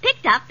books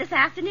picked up this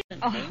afternoon.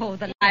 Oh,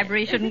 the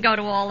library shouldn't go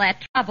to all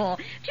that trouble.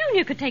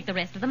 Junior could take the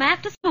rest of them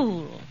after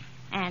school.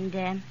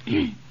 And,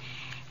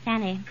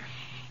 Fanny,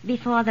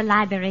 before the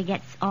library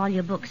gets all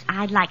your books,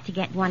 I'd like to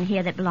get one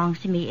here that belongs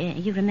to me.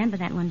 You remember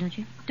that one, don't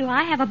you? Do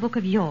I have a book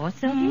of yours,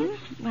 Sylvia?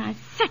 Well,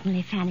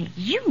 certainly, Fanny.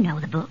 You know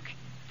the book.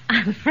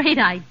 I'm afraid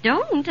I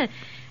don't.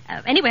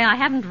 Anyway, I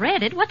haven't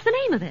read it. What's the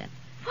name of it?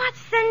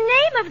 What's the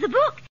name of the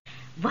book?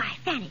 Why,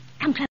 Fanny,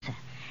 come closer.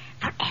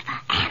 Forever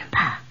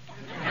Amber.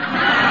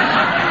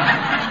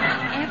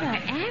 Forever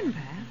Amber?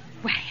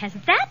 Why, has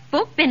that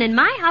book been in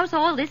my house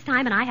all this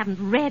time and I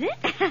haven't read it?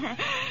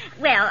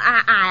 Well,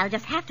 I'll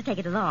just have to take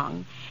it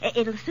along.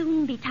 It'll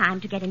soon be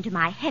time to get into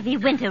my heavy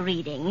winter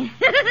reading.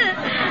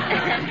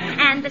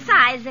 And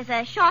besides, there's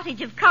a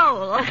shortage of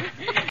coal.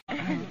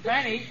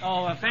 Fanny.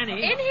 Oh,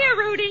 Fanny. In here,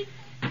 Rudy.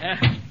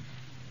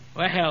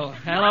 Well,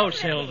 hello,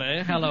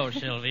 Sylvia. Hello,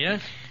 Sylvia.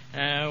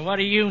 What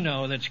do you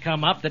know that's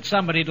come up that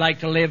somebody'd like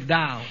to live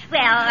down?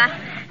 Well,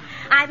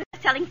 I was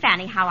telling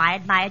Fanny how I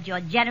admired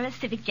your generous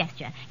civic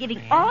gesture, giving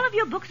all of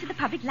your books to the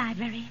public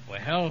library.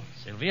 Well,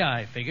 Sylvia,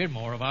 I figured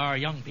more of our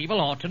young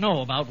people ought to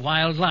know about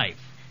wildlife.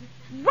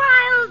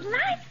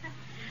 Wildlife?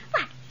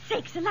 What?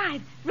 Sakes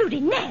alive,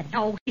 Rudy Nebb.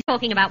 Oh, he's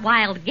talking about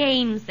wild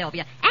game,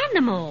 Sylvia.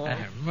 Animals.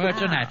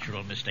 It's a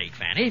natural mistake,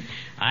 Fanny.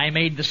 I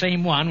made the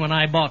same one when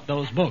I bought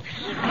those books.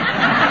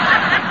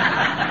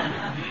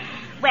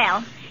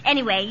 Well,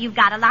 anyway, you've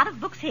got a lot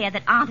of books here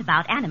that aren't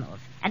about animals,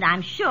 and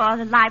I'm sure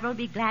the library will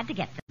be glad to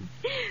get them.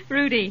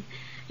 Rudy,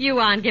 you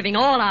aren't giving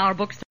all our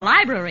books to the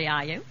library,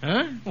 are you?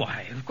 Huh?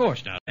 Why, of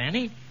course not,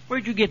 Fanny.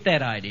 Where'd you get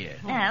that idea?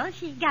 Well,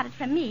 she got it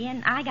from me,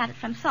 and I got it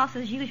from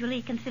sources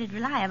usually considered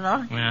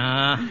reliable.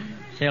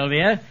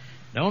 Sylvia,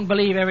 don't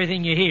believe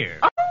everything you hear.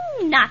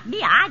 Oh, not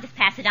me. I just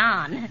pass it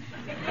on.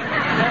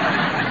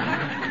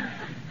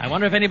 I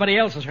wonder if anybody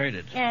else has heard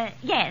it.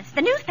 Yes,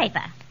 the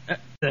newspaper.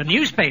 The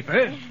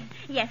newspaper?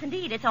 Yes,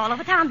 indeed. It's all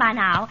over town by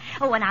now.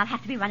 Oh, and I'll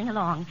have to be running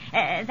along.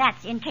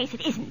 That's in case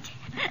it isn't.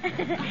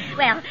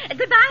 Well,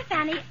 goodbye,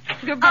 Fanny.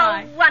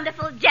 Goodbye. Oh,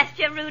 wonderful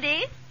gesture,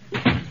 Rudy.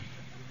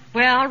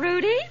 Well,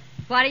 Rudy,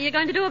 what are you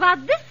going to do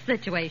about this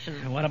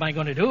situation? What am I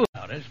going to do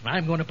about it?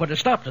 I'm going to put a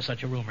stop to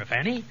such a rumor,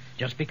 Fanny.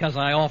 Just because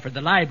I offered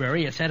the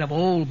library a set of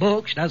old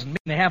books doesn't mean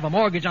they have a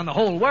mortgage on the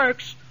whole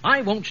works.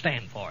 I won't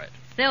stand for it.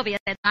 Sylvia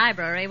said the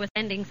library was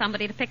sending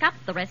somebody to pick up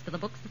the rest of the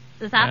books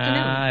this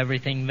afternoon.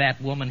 Everything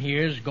that woman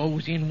hears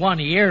goes in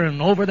one ear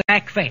and over the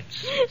back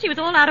fence. She was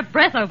all out of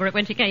breath over it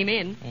when she came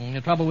in.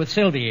 The trouble with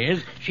Sylvia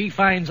is she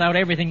finds out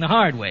everything the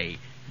hard way,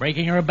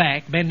 breaking her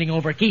back, bending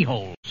over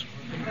keyholes.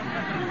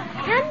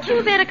 Can't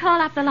you better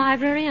call up the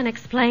library and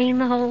explain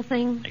the whole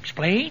thing?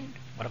 Explain?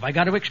 What have I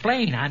got to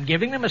explain? I'm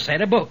giving them a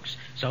set of books.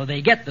 So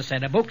they get the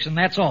set of books, and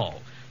that's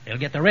all. They'll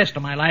get the rest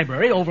of my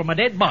library over my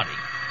dead body.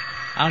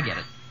 I'll get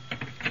it.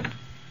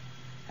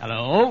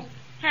 Hello?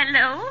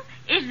 Hello?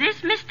 Is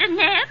this Mr.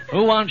 Nebb?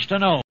 Who wants to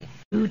know?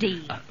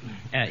 Rudy.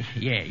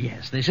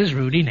 Yes, this is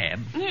Rudy Nebb.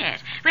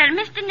 Yes. Well,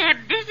 Mr.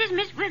 Nebb, this is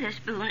Miss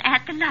Witherspoon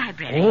at the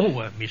library.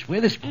 Oh, Miss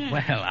Witherspoon.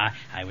 Yes. Well,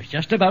 I was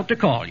just about to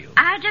call you.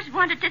 I just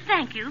wanted to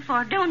thank you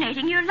for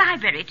donating your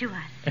library to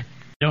us.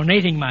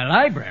 Donating my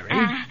library?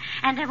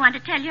 And I want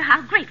to tell you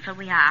how grateful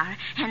we are,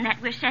 and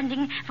that we're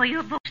sending for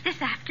your books this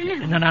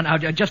afternoon. No,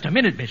 just a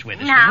minute, Miss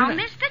Witherspoon. Now,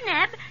 Mr.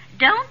 Nebb,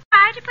 don't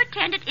try to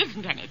pretend it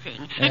isn't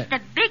anything. It's the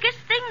biggest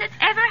thing that's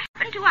ever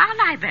happened to our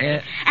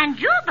library. And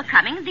you're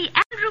becoming the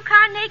Andrew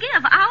Carnegie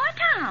of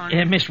our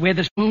town. Miss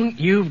Witherspoon,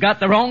 you've got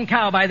the wrong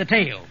cow by the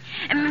tail.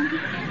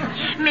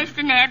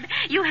 Mr. Nebb,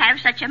 you have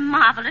such a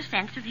marvelous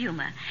sense of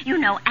humor. You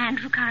know,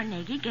 Andrew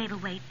Carnegie gave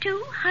away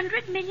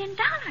 $200 million.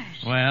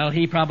 Well,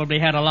 he probably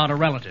had a lot of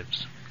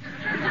relatives.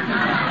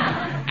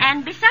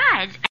 And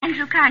besides,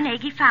 Andrew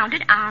Carnegie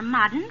founded our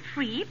modern,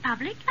 free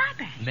public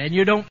library. Then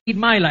you don't need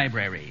my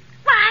library.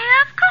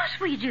 Why, of course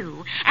we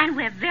do. And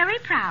we're very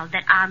proud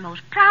that our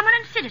most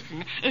prominent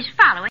citizen is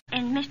following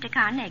in Mr.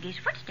 Carnegie's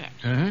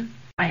footsteps. Huh?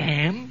 I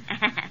am?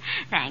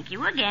 Thank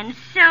you again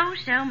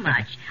so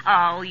much.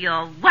 Oh,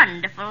 you're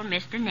wonderful,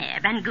 Mr.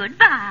 Nebb, and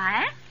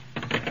goodbye.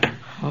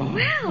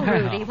 Well,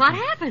 Rudy, what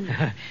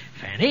happened?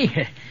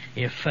 Fanny,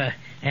 if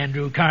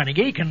Andrew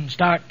Carnegie can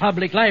start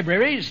public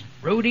libraries,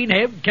 Rudy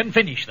Nebb can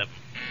finish them.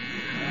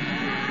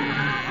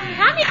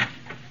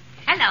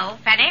 Hello,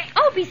 Fanny.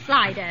 Obie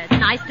Sliders.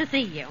 Nice to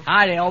see you.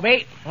 Hi,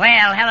 Obie.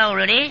 Well, hello,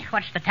 Rudy.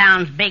 What's the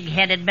town's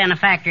big-headed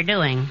benefactor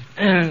doing?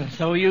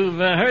 So you've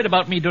heard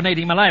about me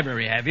donating my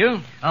library, have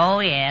you? Oh,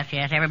 yes.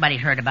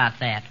 Everybody's heard about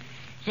that.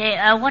 Say,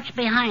 what's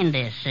behind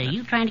this?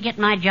 You trying to get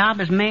my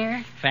job as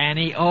mayor?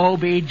 Fanny,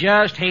 Obie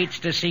just hates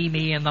to see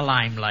me in the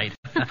limelight.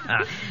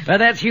 But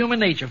that's human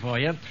nature for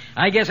you.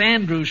 I guess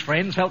Andrew's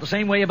friends felt the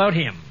same way about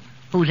him.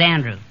 Who's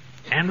Andrew?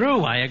 Andrew,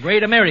 why, a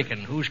great American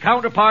whose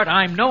counterpart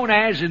I'm known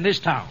as in this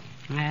town.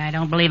 I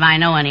don't believe I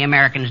know any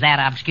Americans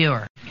that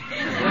obscure.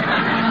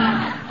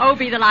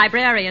 Obie the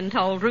librarian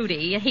told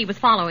Rudy he was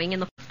following in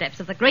the footsteps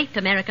of the great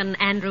American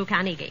Andrew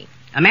Carnegie.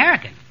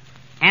 American?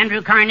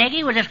 Andrew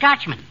Carnegie was a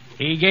Scotchman.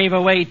 He gave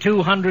away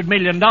 $200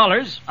 million.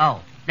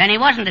 Oh, then he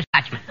wasn't a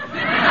Scotchman.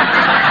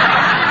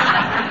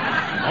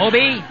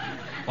 Obie,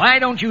 why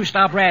don't you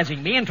stop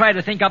razzing me and try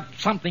to think up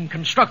something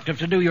constructive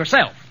to do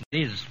yourself?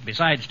 It is,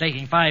 besides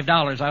taking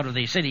 $5 out of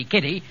the city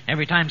kitty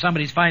every time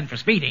somebody's fined for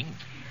speeding.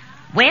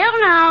 Well,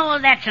 now,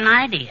 that's an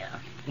idea.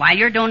 While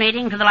you're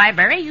donating to the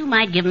library, you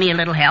might give me a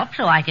little help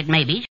so I could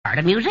maybe start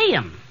a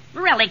museum.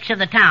 Relics of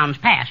the town's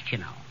past, you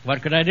know.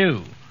 What could I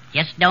do?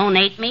 Just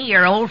donate me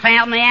your old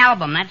family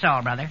album, that's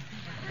all, brother.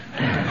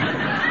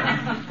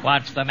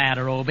 What's the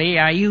matter, Obie?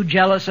 Are you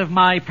jealous of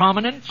my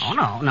prominence?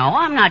 Oh, no,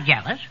 I'm not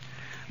jealous.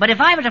 But if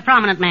I was a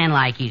prominent man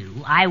like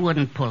you, I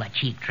wouldn't pull a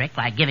cheap trick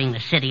like giving the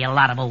city a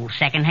lot of old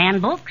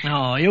second-hand books.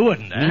 No, you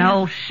wouldn't, eh?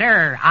 No,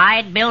 sir.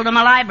 I'd build them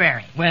a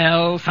library.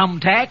 Well,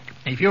 Thumbtack,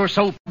 if you're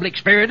so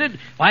public-spirited,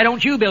 why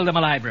don't you build them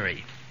a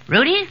library?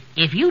 Rudy,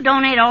 if you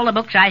donate all the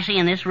books I see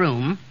in this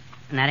room,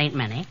 and that ain't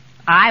many,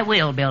 I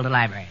will build a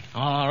library.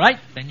 All right,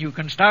 then you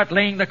can start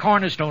laying the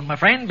cornerstone, my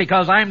friend,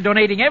 because I'm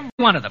donating every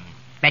one of them.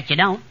 Bet you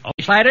don't. Oh,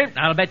 Slider,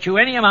 I'll bet you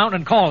any amount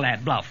and call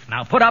that bluff.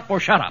 Now put up or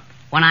shut up.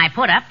 When I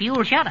put up,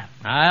 you'll shut up.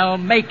 I'll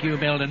make you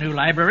build a new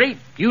library.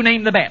 You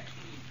name the bet.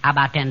 How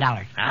about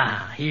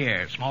 $10?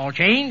 Here, small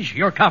change.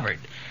 You're covered.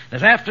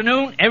 This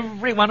afternoon,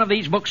 every one of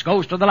these books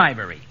goes to the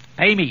library.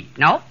 Pay me.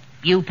 Nope,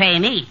 you pay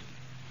me.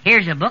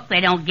 Here's a book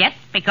they don't get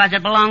because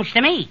it belongs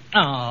to me.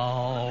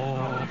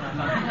 Oh.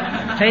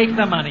 Take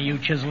the money, you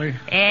chiseler.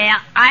 Yeah,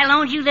 I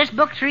loaned you this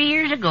book 3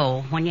 years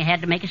ago when you had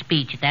to make a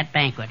speech at that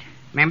banquet.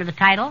 Remember the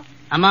title?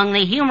 Among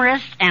the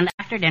Humorists and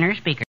After-Dinner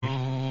Speakers.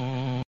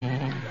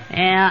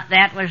 Yeah,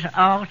 that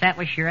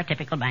was sure a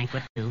typical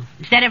banquet, too.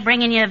 Instead of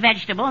bringing you a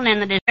vegetable and then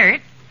the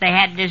dessert, they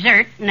had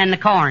dessert and then the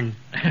corn.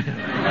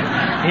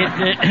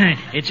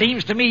 It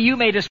seems to me you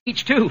made a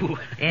speech, too.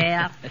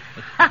 Yeah.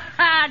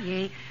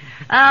 Gee.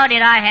 Oh,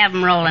 did I have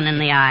them rolling in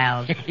the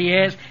aisles?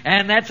 Yes,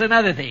 and that's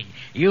another thing.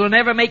 You'll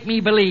never make me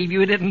believe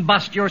you didn't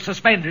bust your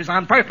suspenders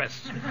on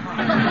purpose.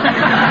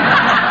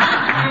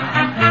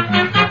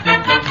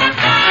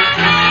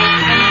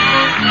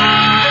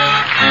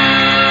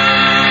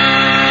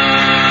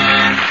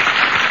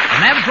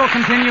 Nebs will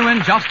continue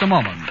in just a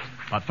moment.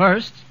 But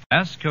first,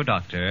 ask your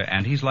doctor,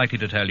 and he's likely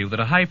to tell you that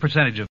a high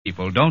percentage of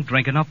people don't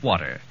drink enough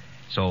water.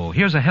 So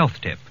here's a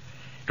health tip.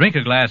 Drink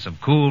a glass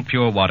of cool,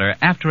 pure water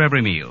after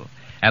every meal.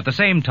 At the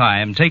same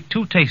time, take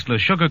 2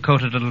 tasteless,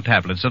 sugar-coated little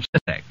tablets of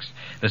Cystex.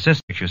 The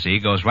Cystex, you see,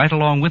 goes right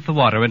along with the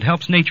water and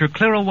helps nature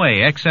clear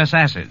away excess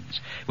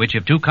acids, which,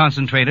 if too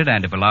concentrated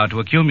and if allowed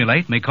to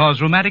accumulate, may cause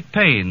rheumatic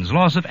pains,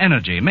 loss of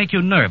energy, make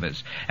you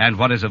nervous, and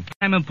what is of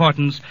prime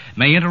importance,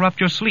 may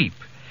interrupt your sleep.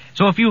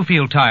 So if you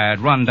feel tired,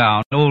 run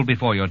down, old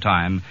before your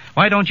time,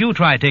 why don't you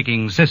try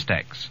taking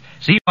Cystex?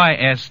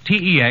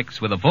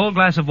 Cystex with a full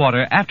glass of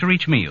water after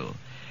each meal.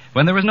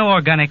 When there is no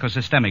organic or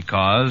systemic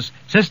cause,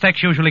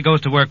 Cystex usually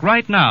goes to work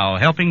right now,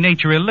 helping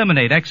nature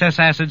eliminate excess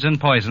acids and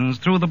poisons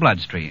through the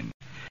bloodstream.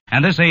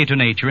 And this aid to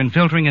nature in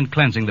filtering and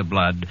cleansing the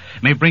blood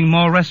may bring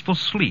more restful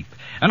sleep,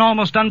 an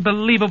almost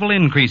unbelievable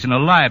increase in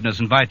aliveness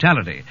and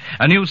vitality,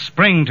 a new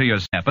spring to your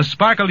step, a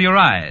sparkle to your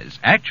eyes,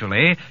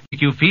 actually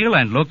make you feel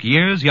and look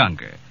years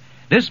younger.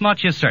 This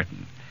much is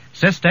certain.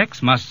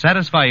 Cystex must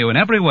satisfy you in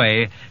every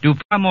way, do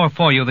far more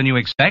for you than you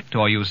expect,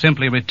 or you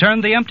simply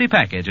return the empty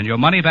package and your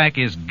money back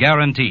is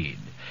guaranteed.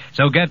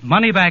 So get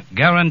money back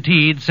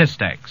guaranteed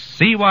Cystex,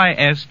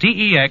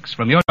 Cystex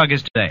from your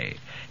druggist today.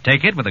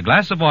 Take it with a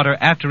glass of water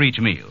after each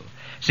meal.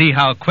 See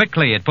how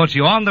quickly it puts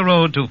you on the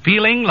road to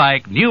feeling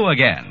like new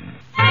again.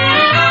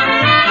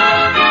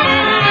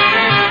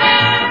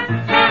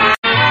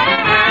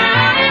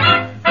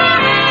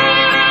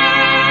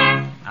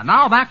 And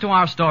now back to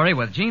our story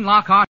with Gene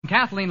Lockhart and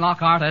Kathleen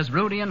Lockhart as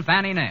Rudy and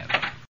Fanny Nebb.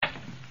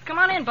 Come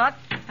on in, Buck.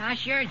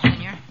 Sure,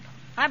 Junior.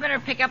 I better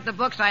pick up the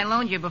books I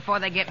loaned you before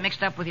they get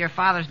mixed up with your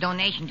father's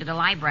donation to the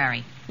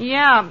library.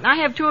 Yeah, I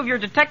have 2 of your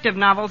detective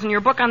novels and your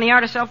book on the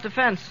art of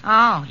self-defense.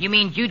 Oh, you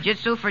mean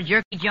jujitsu for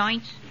jerky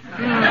joints?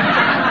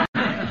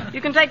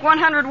 You can take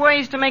 100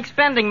 ways to make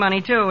spending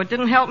money, too. It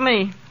didn't help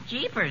me.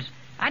 Jeepers.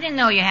 I didn't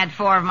know you had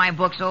 4 of my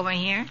books over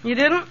here. You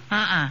didn't?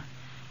 Uh-uh.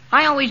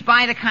 I always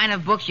buy the kind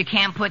of books you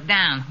can't put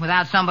down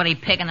without somebody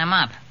picking them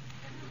up.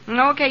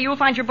 Okay, you'll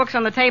find your books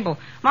on the table.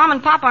 Mom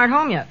and Pop aren't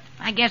home yet.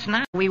 I guess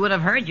not. We would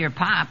have heard your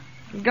Pop.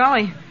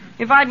 Golly,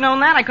 if I'd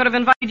known that, I could have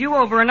invited you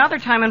over another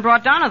time and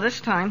brought Donna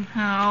this time.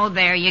 Oh,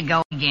 there you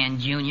go again,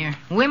 Junior.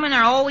 Women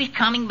are always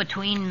coming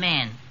between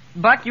men.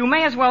 Buck, you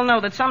may as well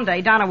know that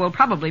someday Donna will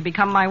probably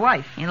become my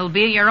wife. It'll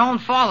be your own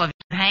fault if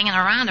you're hanging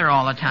around her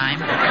all the time.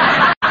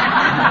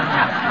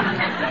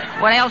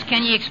 What else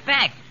can you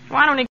expect? Well,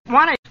 I don't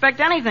want to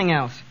expect anything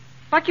else.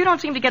 Buck, you don't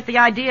seem to get the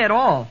idea at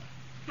all.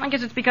 I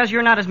guess it's because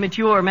you're not as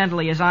mature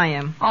mentally as I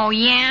am. Oh,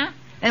 yeah?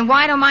 Then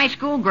why do my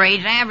school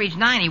grades average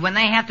 90 when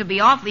they have to be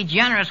awfully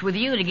generous with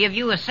you to give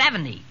you a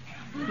 70?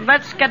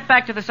 Let's get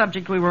back to the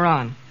subject we were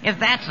on. If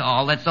that's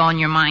all that's on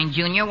your mind,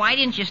 Junior, why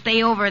didn't you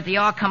stay over at the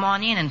All Come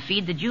On In and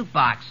feed the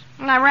jukebox?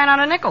 I ran out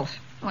of nickels.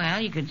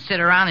 Well, you could sit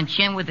around and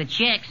chin with the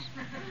chicks.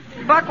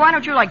 Buck, why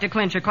don't you like to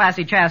clinch a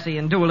classy chassis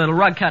and do a little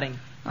rug cutting?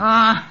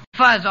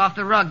 Fuzz off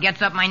the rug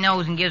gets up my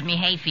nose and gives me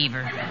hay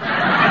fever.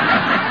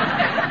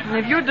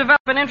 If you'd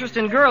develop an interest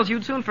in girls,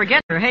 you'd soon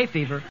forget your hay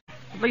fever.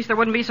 At least there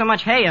wouldn't be so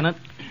much hay in it.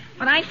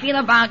 But I feel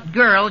about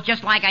girls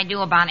just like I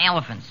do about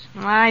elephants.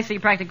 I see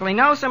practically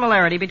no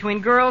similarity between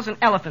girls and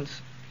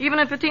elephants. Even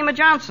in Fatima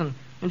Johnson.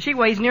 And she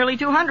weighs nearly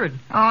 200.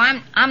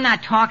 Oh, I'm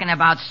not talking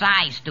about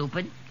size,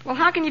 stupid. Well,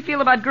 how can you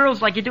feel about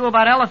girls like you do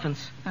about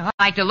elephants? Well,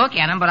 I like to look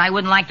at them, but I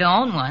wouldn't like to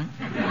own one.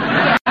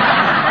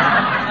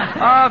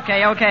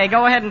 Okay.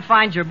 Go ahead and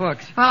find your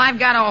books. Well, I've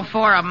got all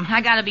 4 of them.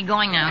 I gotta be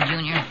going now,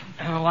 Junior.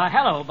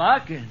 Hello,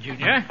 Buck,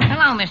 Junior.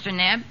 Hello, Mr.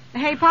 Nebb.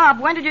 Hey, Pop,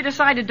 when did you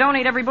decide to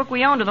donate every book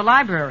we own to the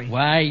library?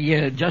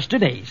 Why, just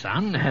today,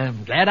 son.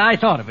 I'm glad I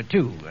thought of it,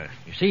 too.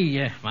 You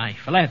see, my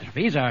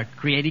philanthropies are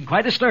creating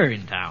quite a stir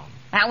in town.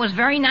 That was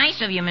very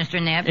nice of you, Mr.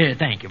 Nebb.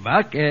 Thank you,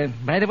 Buck.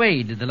 By the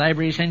way, did the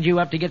library send you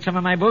up to get some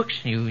of my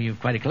books?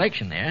 You've quite a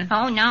collection there.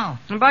 Oh, no.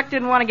 And Buck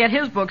didn't want to get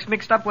his books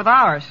mixed up with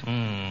ours.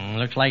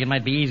 Looks like it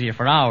might be easier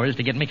for ours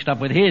to get mixed up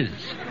with his.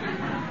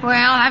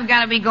 Well, I've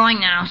got to be going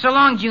now. So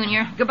long,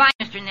 Junior. Goodbye,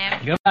 Mr.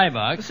 Nebb. Goodbye,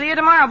 Buck. See you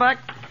tomorrow, Buck.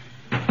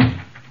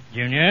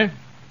 Junior,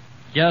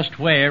 just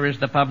where is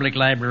the public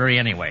library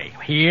anyway?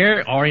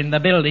 Here or in the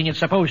building it's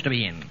supposed to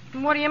be in?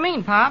 What do you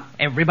mean, Pop?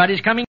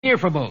 Everybody's coming here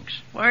for books.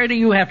 Why do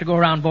you have to go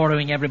around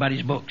borrowing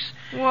everybody's books?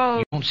 Well...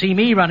 You don't see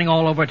me running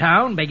all over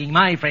town begging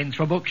my friends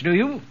for books, do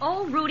you?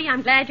 Oh, Rudy,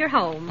 I'm glad you're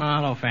home.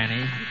 Hello,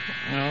 Fanny.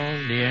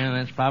 Oh, dear,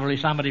 that's probably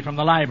somebody from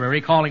the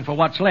library calling for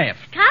what's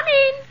left. Come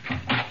in.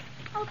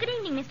 Oh, good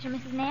evening, Mr.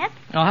 and Mrs. Nebb.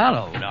 Oh,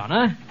 hello,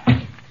 Donna.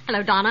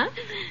 Hello, Donna.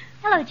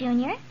 Hello,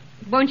 Junior.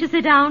 Won't you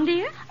sit down,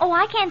 dear? Oh,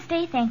 I can't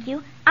stay, thank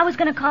you. I was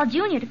going to call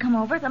Junior to come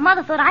over, but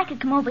Mother thought I could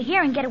come over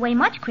here and get away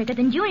much quicker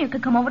than Junior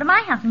could come over to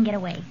my house and get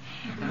away.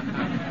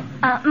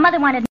 Mother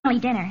wanted early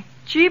dinner.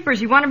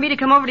 Jeepers, you wanted me to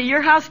come over to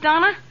your house,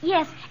 Donna?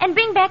 Yes, and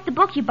bring back the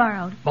book you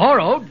borrowed.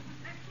 Borrowed?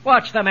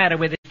 What's the matter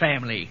with his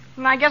family?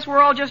 I guess we're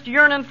all just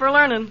yearning for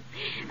learning.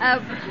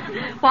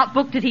 What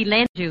book did he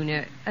lend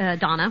Junior,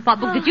 Donna? What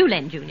book did you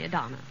lend Junior,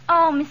 Donna?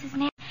 Oh, Mrs.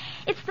 Nebb,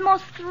 it's the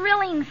most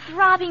thrilling,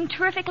 throbbing,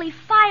 terrifically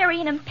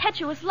fiery and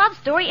impetuous love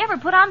story ever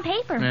put on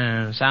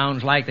paper.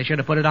 Sounds like they should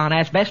have put it on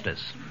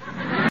asbestos.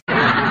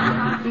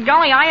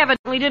 Golly, I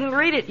evidently didn't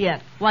read it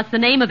yet. What's the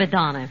name of it,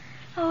 Donna?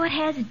 Oh, it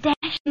has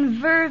dash and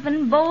verve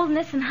and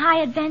boldness and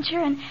high adventure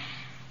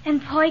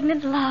and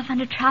poignant love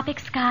under tropic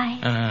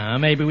skies.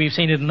 Maybe we've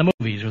seen it in the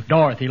movies with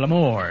Dorothy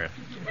Lamour.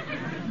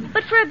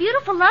 But for a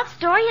beautiful love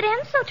story, it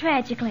ends so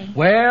tragically.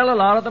 Well, a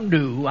lot of them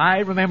do. I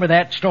remember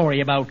that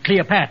story about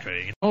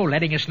Cleopatra,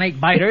 letting a snake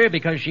bite her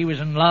because she was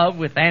in love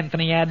with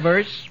Anthony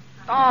Adverse.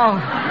 Oh.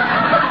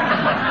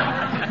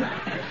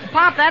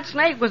 Pop, that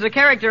snake was a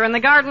character in the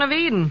Garden of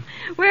Eden.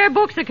 Where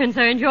books are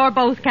concerned, you're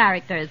both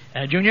characters.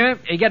 Junior,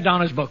 get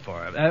Donna's book for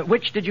her.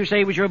 Which did you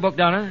say was your book,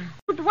 Donna?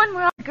 The one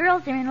where all the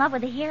girls are in love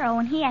with a hero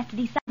and he has to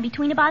decide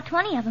between about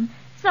 20 of them.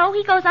 So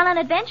he goes on an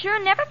adventure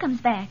and never comes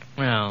back.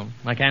 Well,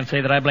 I can't say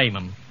that I blame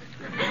him.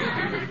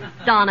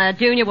 Donna,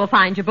 Junior will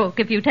find your book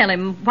if you tell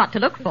him what to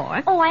look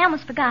for. Oh, I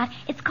almost forgot.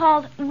 It's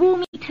called Woo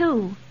Me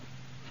Too.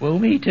 Woo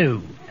Me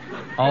Too.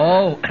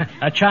 Oh,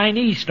 a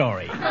Chinese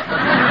story. Oh,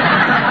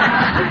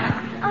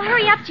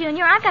 hurry up,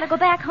 Junior. I've got to go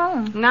back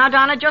home. Now,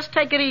 Donna, just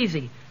take it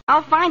easy.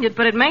 I'll find it,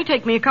 but it may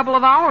take me a couple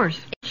of hours.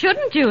 It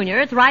shouldn't,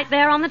 Junior. It's right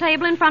there on the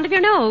table in front of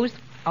your nose.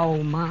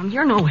 Oh, Mom,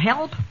 you're no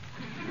help.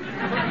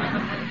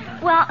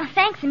 Well,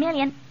 thanks a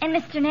million. And,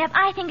 Mr. Nebb,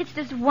 I think it's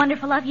just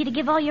wonderful of you to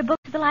give all your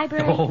books to the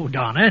library. Oh,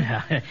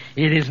 Donna,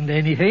 it isn't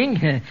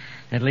anything.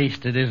 At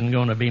least it isn't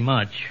going to be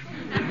much.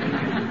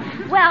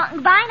 Well,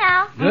 goodbye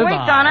now. Goodbye.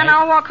 Wait, Donna, and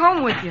I'll walk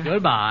home with you.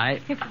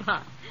 Goodbye.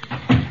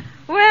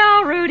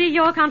 Well, Rudy,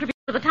 your contribution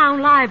to the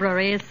town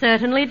library is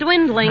certainly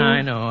dwindling.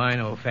 I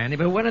know, Fanny,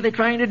 but what are they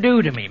trying to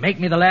do to me? Make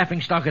me the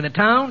laughingstock of the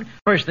town?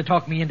 First, they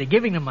talk me into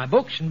giving them my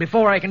books, and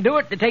before I can do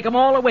it, they take them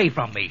all away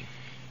from me.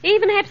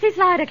 Even Hepsy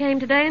Slider came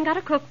today and got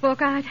a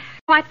cookbook I'd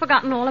quite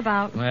forgotten all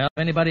about. Well, if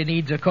anybody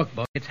needs a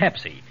cookbook, it's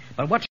Hepsy.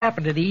 But what's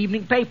happened to the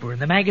evening paper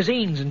and the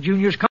magazines and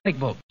Junior's comic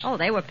books? Oh,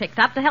 they were picked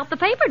up to help the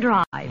paper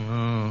drive.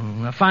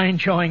 Oh, a fine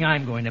showing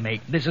I'm going to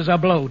make. This is a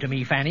blow to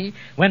me, Fanny.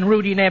 When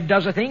Rudy Nebb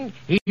does a thing,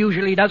 he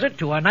usually does it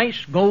to a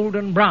nice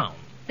golden brown.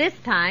 This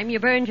time you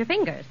burned your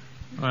fingers.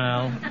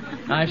 Well,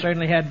 I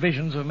certainly had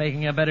visions of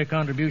making a better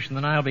contribution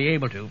than I'll be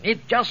able to.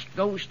 It just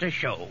goes to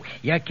show.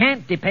 You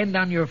can't depend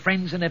on your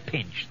friends in a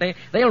pinch.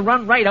 They'll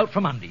run right out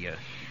from under you.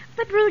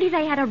 But, Rudy,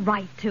 they had a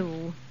right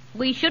to.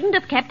 We shouldn't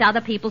have kept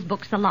other people's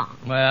books so long.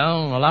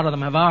 Well, a lot of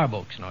them have our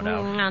books, no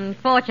doubt.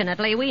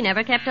 Unfortunately, we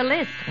never kept a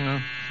list.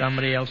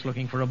 Somebody else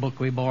looking for a book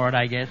we borrowed,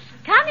 I guess.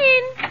 Come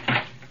in.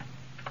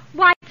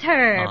 Why, it's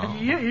Herb. Oh.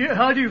 Yeah,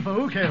 how do you,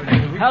 folks?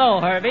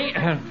 Hello, Herbie.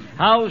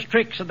 How's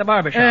Trix at the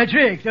barber shop?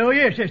 Trix. Oh,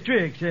 yes,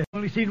 Trix.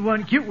 Only seen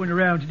one cute one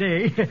around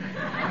today.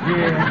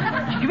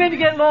 Yeah. She came in to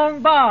get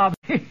along Bob.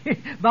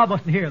 Bob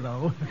wasn't here,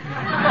 though.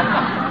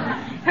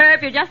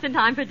 Herb, you're just in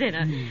time for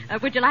dinner.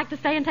 Would you like to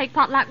stay and take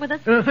potluck with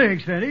us?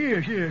 Thanks, Fanny.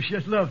 Yes,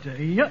 just love to.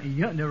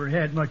 Never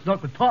had much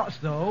luck with pots,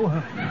 though.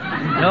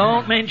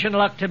 Don't mention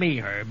luck to me,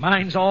 Herb.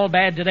 Mine's all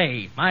bad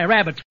today. My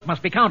rabbits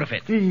must be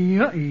counterfeit.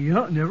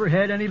 Never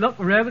had any luck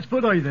with rabbit's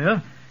foot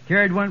either.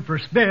 Carried one for a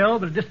spell,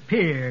 but it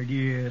disappeared,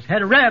 yes.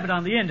 Had a rabbit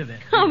on the end of it.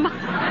 Oh,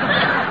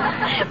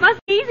 my. It must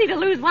be easy to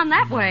lose one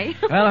that way.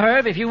 Well,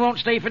 Herb, if you won't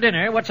stay for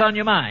dinner, what's on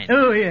your mind?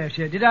 Oh, yes.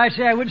 Did I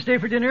say I wouldn't stay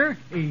for dinner?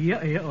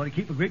 Yeah, ought to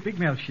keep a great big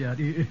mouth shut.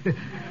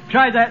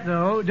 Try that,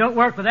 though. Don't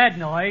work with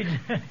adenoids.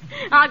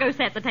 I'll go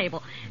set the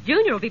table.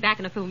 Junior will be back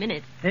in a few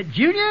minutes.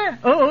 Junior?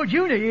 Oh,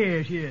 Junior,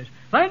 yes.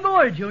 Fine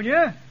boy,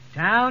 Junior.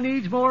 Town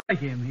needs more like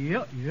him.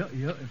 Yep.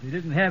 If they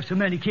didn't have so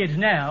many kids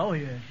now,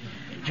 yes.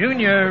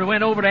 Junior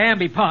went over to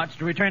Amby Potts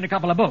to return a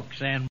couple of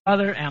books, and,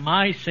 brother, am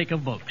I sick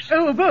of books.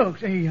 Oh, books.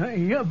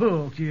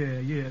 Books,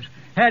 yes.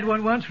 Had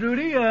one once,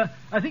 Rudy.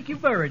 I think you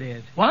buried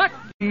it. What?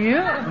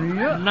 Yeah.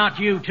 Not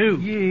you,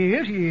 too.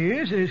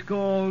 Yes. It's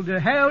called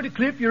How to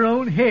Clip Your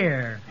Own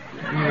Hair.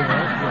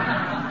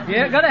 Yes.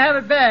 Yeah, gotta have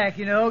it back,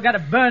 Gotta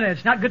burn it.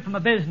 It's not good for my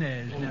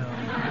business,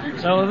 no.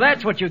 So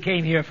that's what you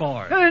came here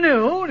for?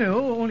 No,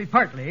 only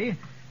partly.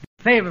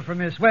 Favor from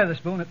Miss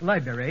Weatherspoon at the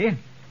library.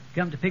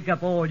 Come to pick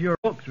up all your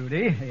books,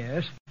 Rudy.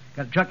 Yes.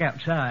 Got a truck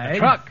outside. A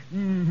truck?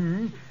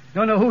 Mm-hmm.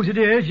 Don't know whose it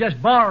is.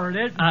 Just borrowed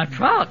it. A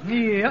truck?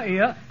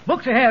 Yeah.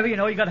 Books are heavy,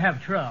 you got to have a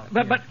truck.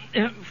 But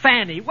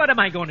Fanny, what am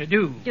I going to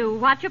do? Do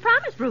what you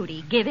promised,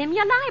 Rudy. Give him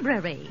your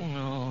library.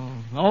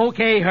 Oh,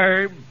 okay,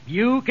 Herb.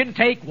 You can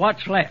take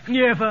what's left.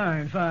 Yeah,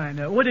 fine.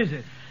 What is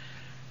it?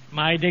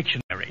 My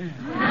dictionary.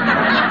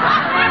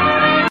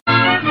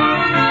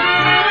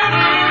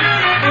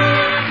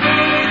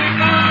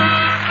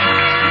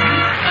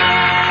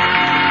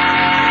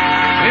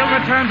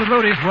 Return to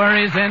Rudy's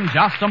worries in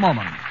just a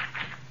moment.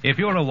 If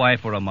you're a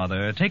wife or a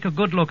mother, take a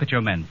good look at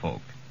your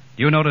menfolk.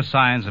 Do you notice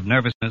signs of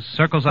nervousness,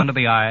 circles under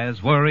the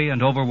eyes, worry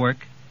and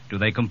overwork? Do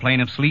they complain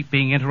of sleep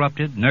being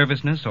interrupted,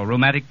 nervousness, or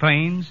rheumatic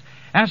pains?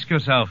 Ask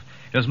yourself,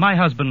 does my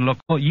husband look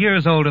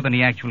years older than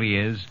he actually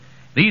is?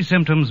 These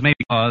symptoms may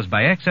be caused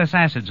by excess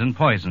acids and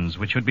poisons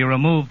which should be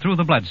removed through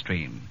the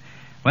bloodstream.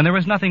 When there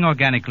is nothing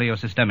organically or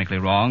systemically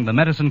wrong, the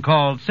medicine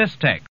called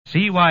Cystex,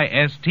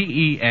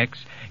 Cystex,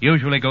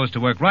 usually goes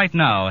to work right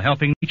now,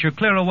 helping nature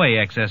clear away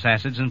excess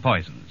acids and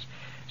poisons.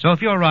 So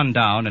if you're run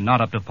down and not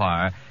up to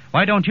par,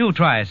 why don't you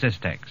try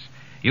Cystex?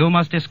 You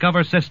must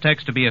discover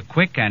Cystex to be a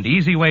quick and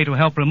easy way to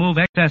help remove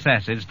excess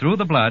acids through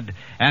the blood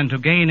and to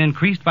gain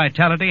increased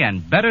vitality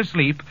and better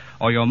sleep,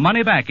 or your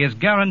money back is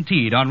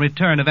guaranteed on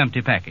return of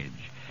empty package.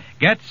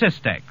 Get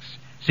Cystex,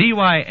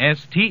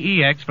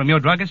 Cystex, from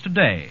your druggist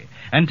today,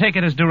 and take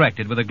it as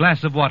directed with a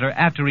glass of water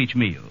after each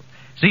meal.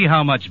 See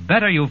how much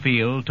better you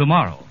feel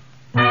tomorrow.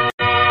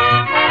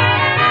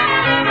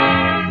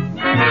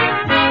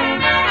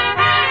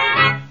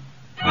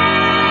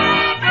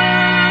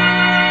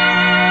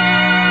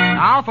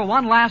 for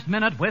one last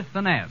minute with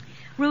the Nebs.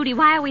 Rudy,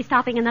 why are we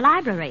stopping in the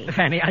library?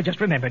 Fanny, I just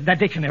remembered that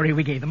dictionary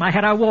we gave them. I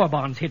had our war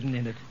bonds hidden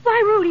in it.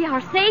 Why, Rudy, our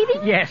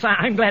savings? Yes,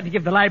 I'm glad to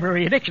give the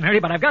library a dictionary,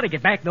 but I've got to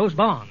get back those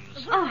bonds.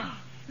 Oh,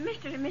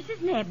 Mr. and Mrs.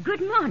 Nebb, good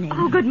morning.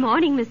 Oh, good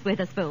morning, Miss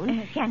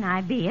Witherspoon. Can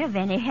I be of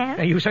any help?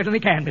 You certainly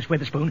can, Miss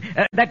Witherspoon.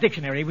 That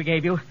dictionary we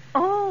gave you.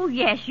 Oh,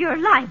 yes, your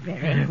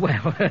library.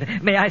 Well,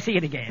 may I see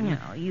it again?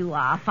 No, you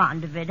are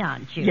fond of it,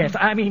 aren't you? Yes,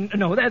 I mean,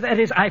 no, that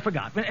is, I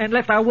forgot, and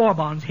left our war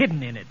bonds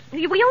hidden in it.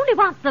 We only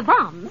want the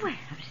bonds. Well,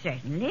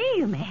 certainly,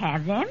 you may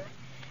have them.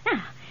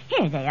 Now,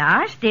 here they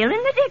are, still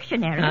in the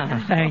dictionary.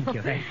 Thank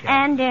you.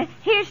 And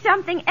here's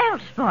something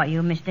else for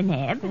you, Mr.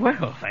 Nebb.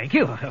 Well, thank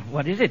you.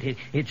 What is it?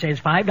 It says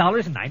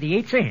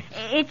 $5.98.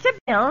 It's a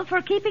bill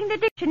for keeping the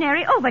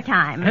dictionary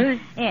overtime. Huh?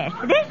 Yes,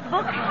 this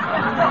book...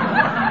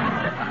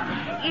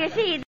 You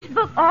see, this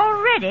book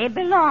already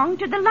belonged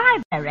to the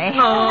library.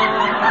 Join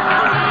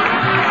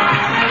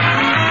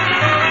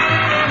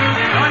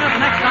us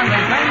next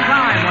Sunday, same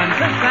time, when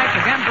Sistex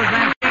again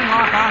presents Gene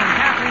Lockhart and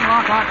Kathleen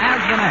Lockhart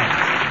as the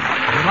Nebs.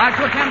 If you'd like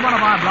to attend one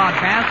of our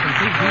broadcasts and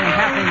see Gene and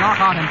Kathleen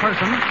Lockhart in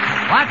person,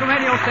 write to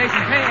radio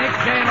station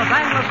KHJ Los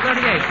Angeles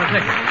 38 for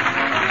tickets.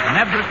 The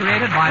Nebs are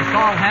created by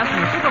Saul Hess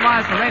and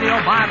supervised for radio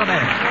by the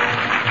Bears.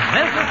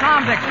 This is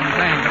Tom Dixon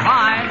saying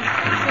goodbye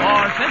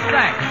for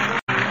Sistex.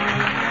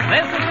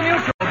 This is the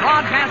Mutual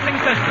Broadcasting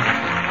System.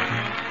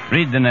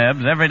 Read the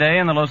Nebs every day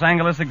in the Los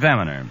Angeles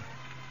Examiner.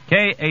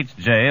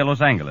 KHJ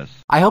Los Angeles.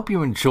 I hope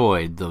you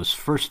enjoyed those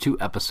first 2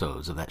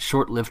 episodes of that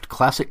short-lived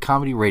classic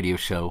comedy radio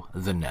show,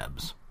 The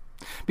Nebs.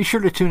 Be sure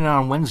to tune in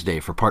on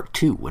Wednesday for part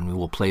 2, when we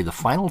will play the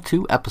final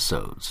 2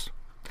 episodes.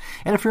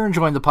 And if you're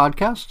enjoying the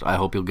podcast, I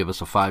hope you'll give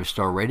us a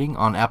 5-star rating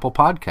on Apple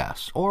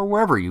Podcasts or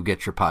wherever you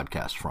get your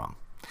podcasts from.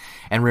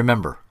 And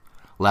remember,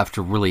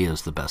 laughter really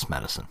is the best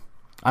medicine.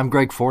 I'm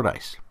Greg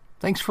Fordyce.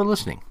 Thanks for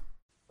listening.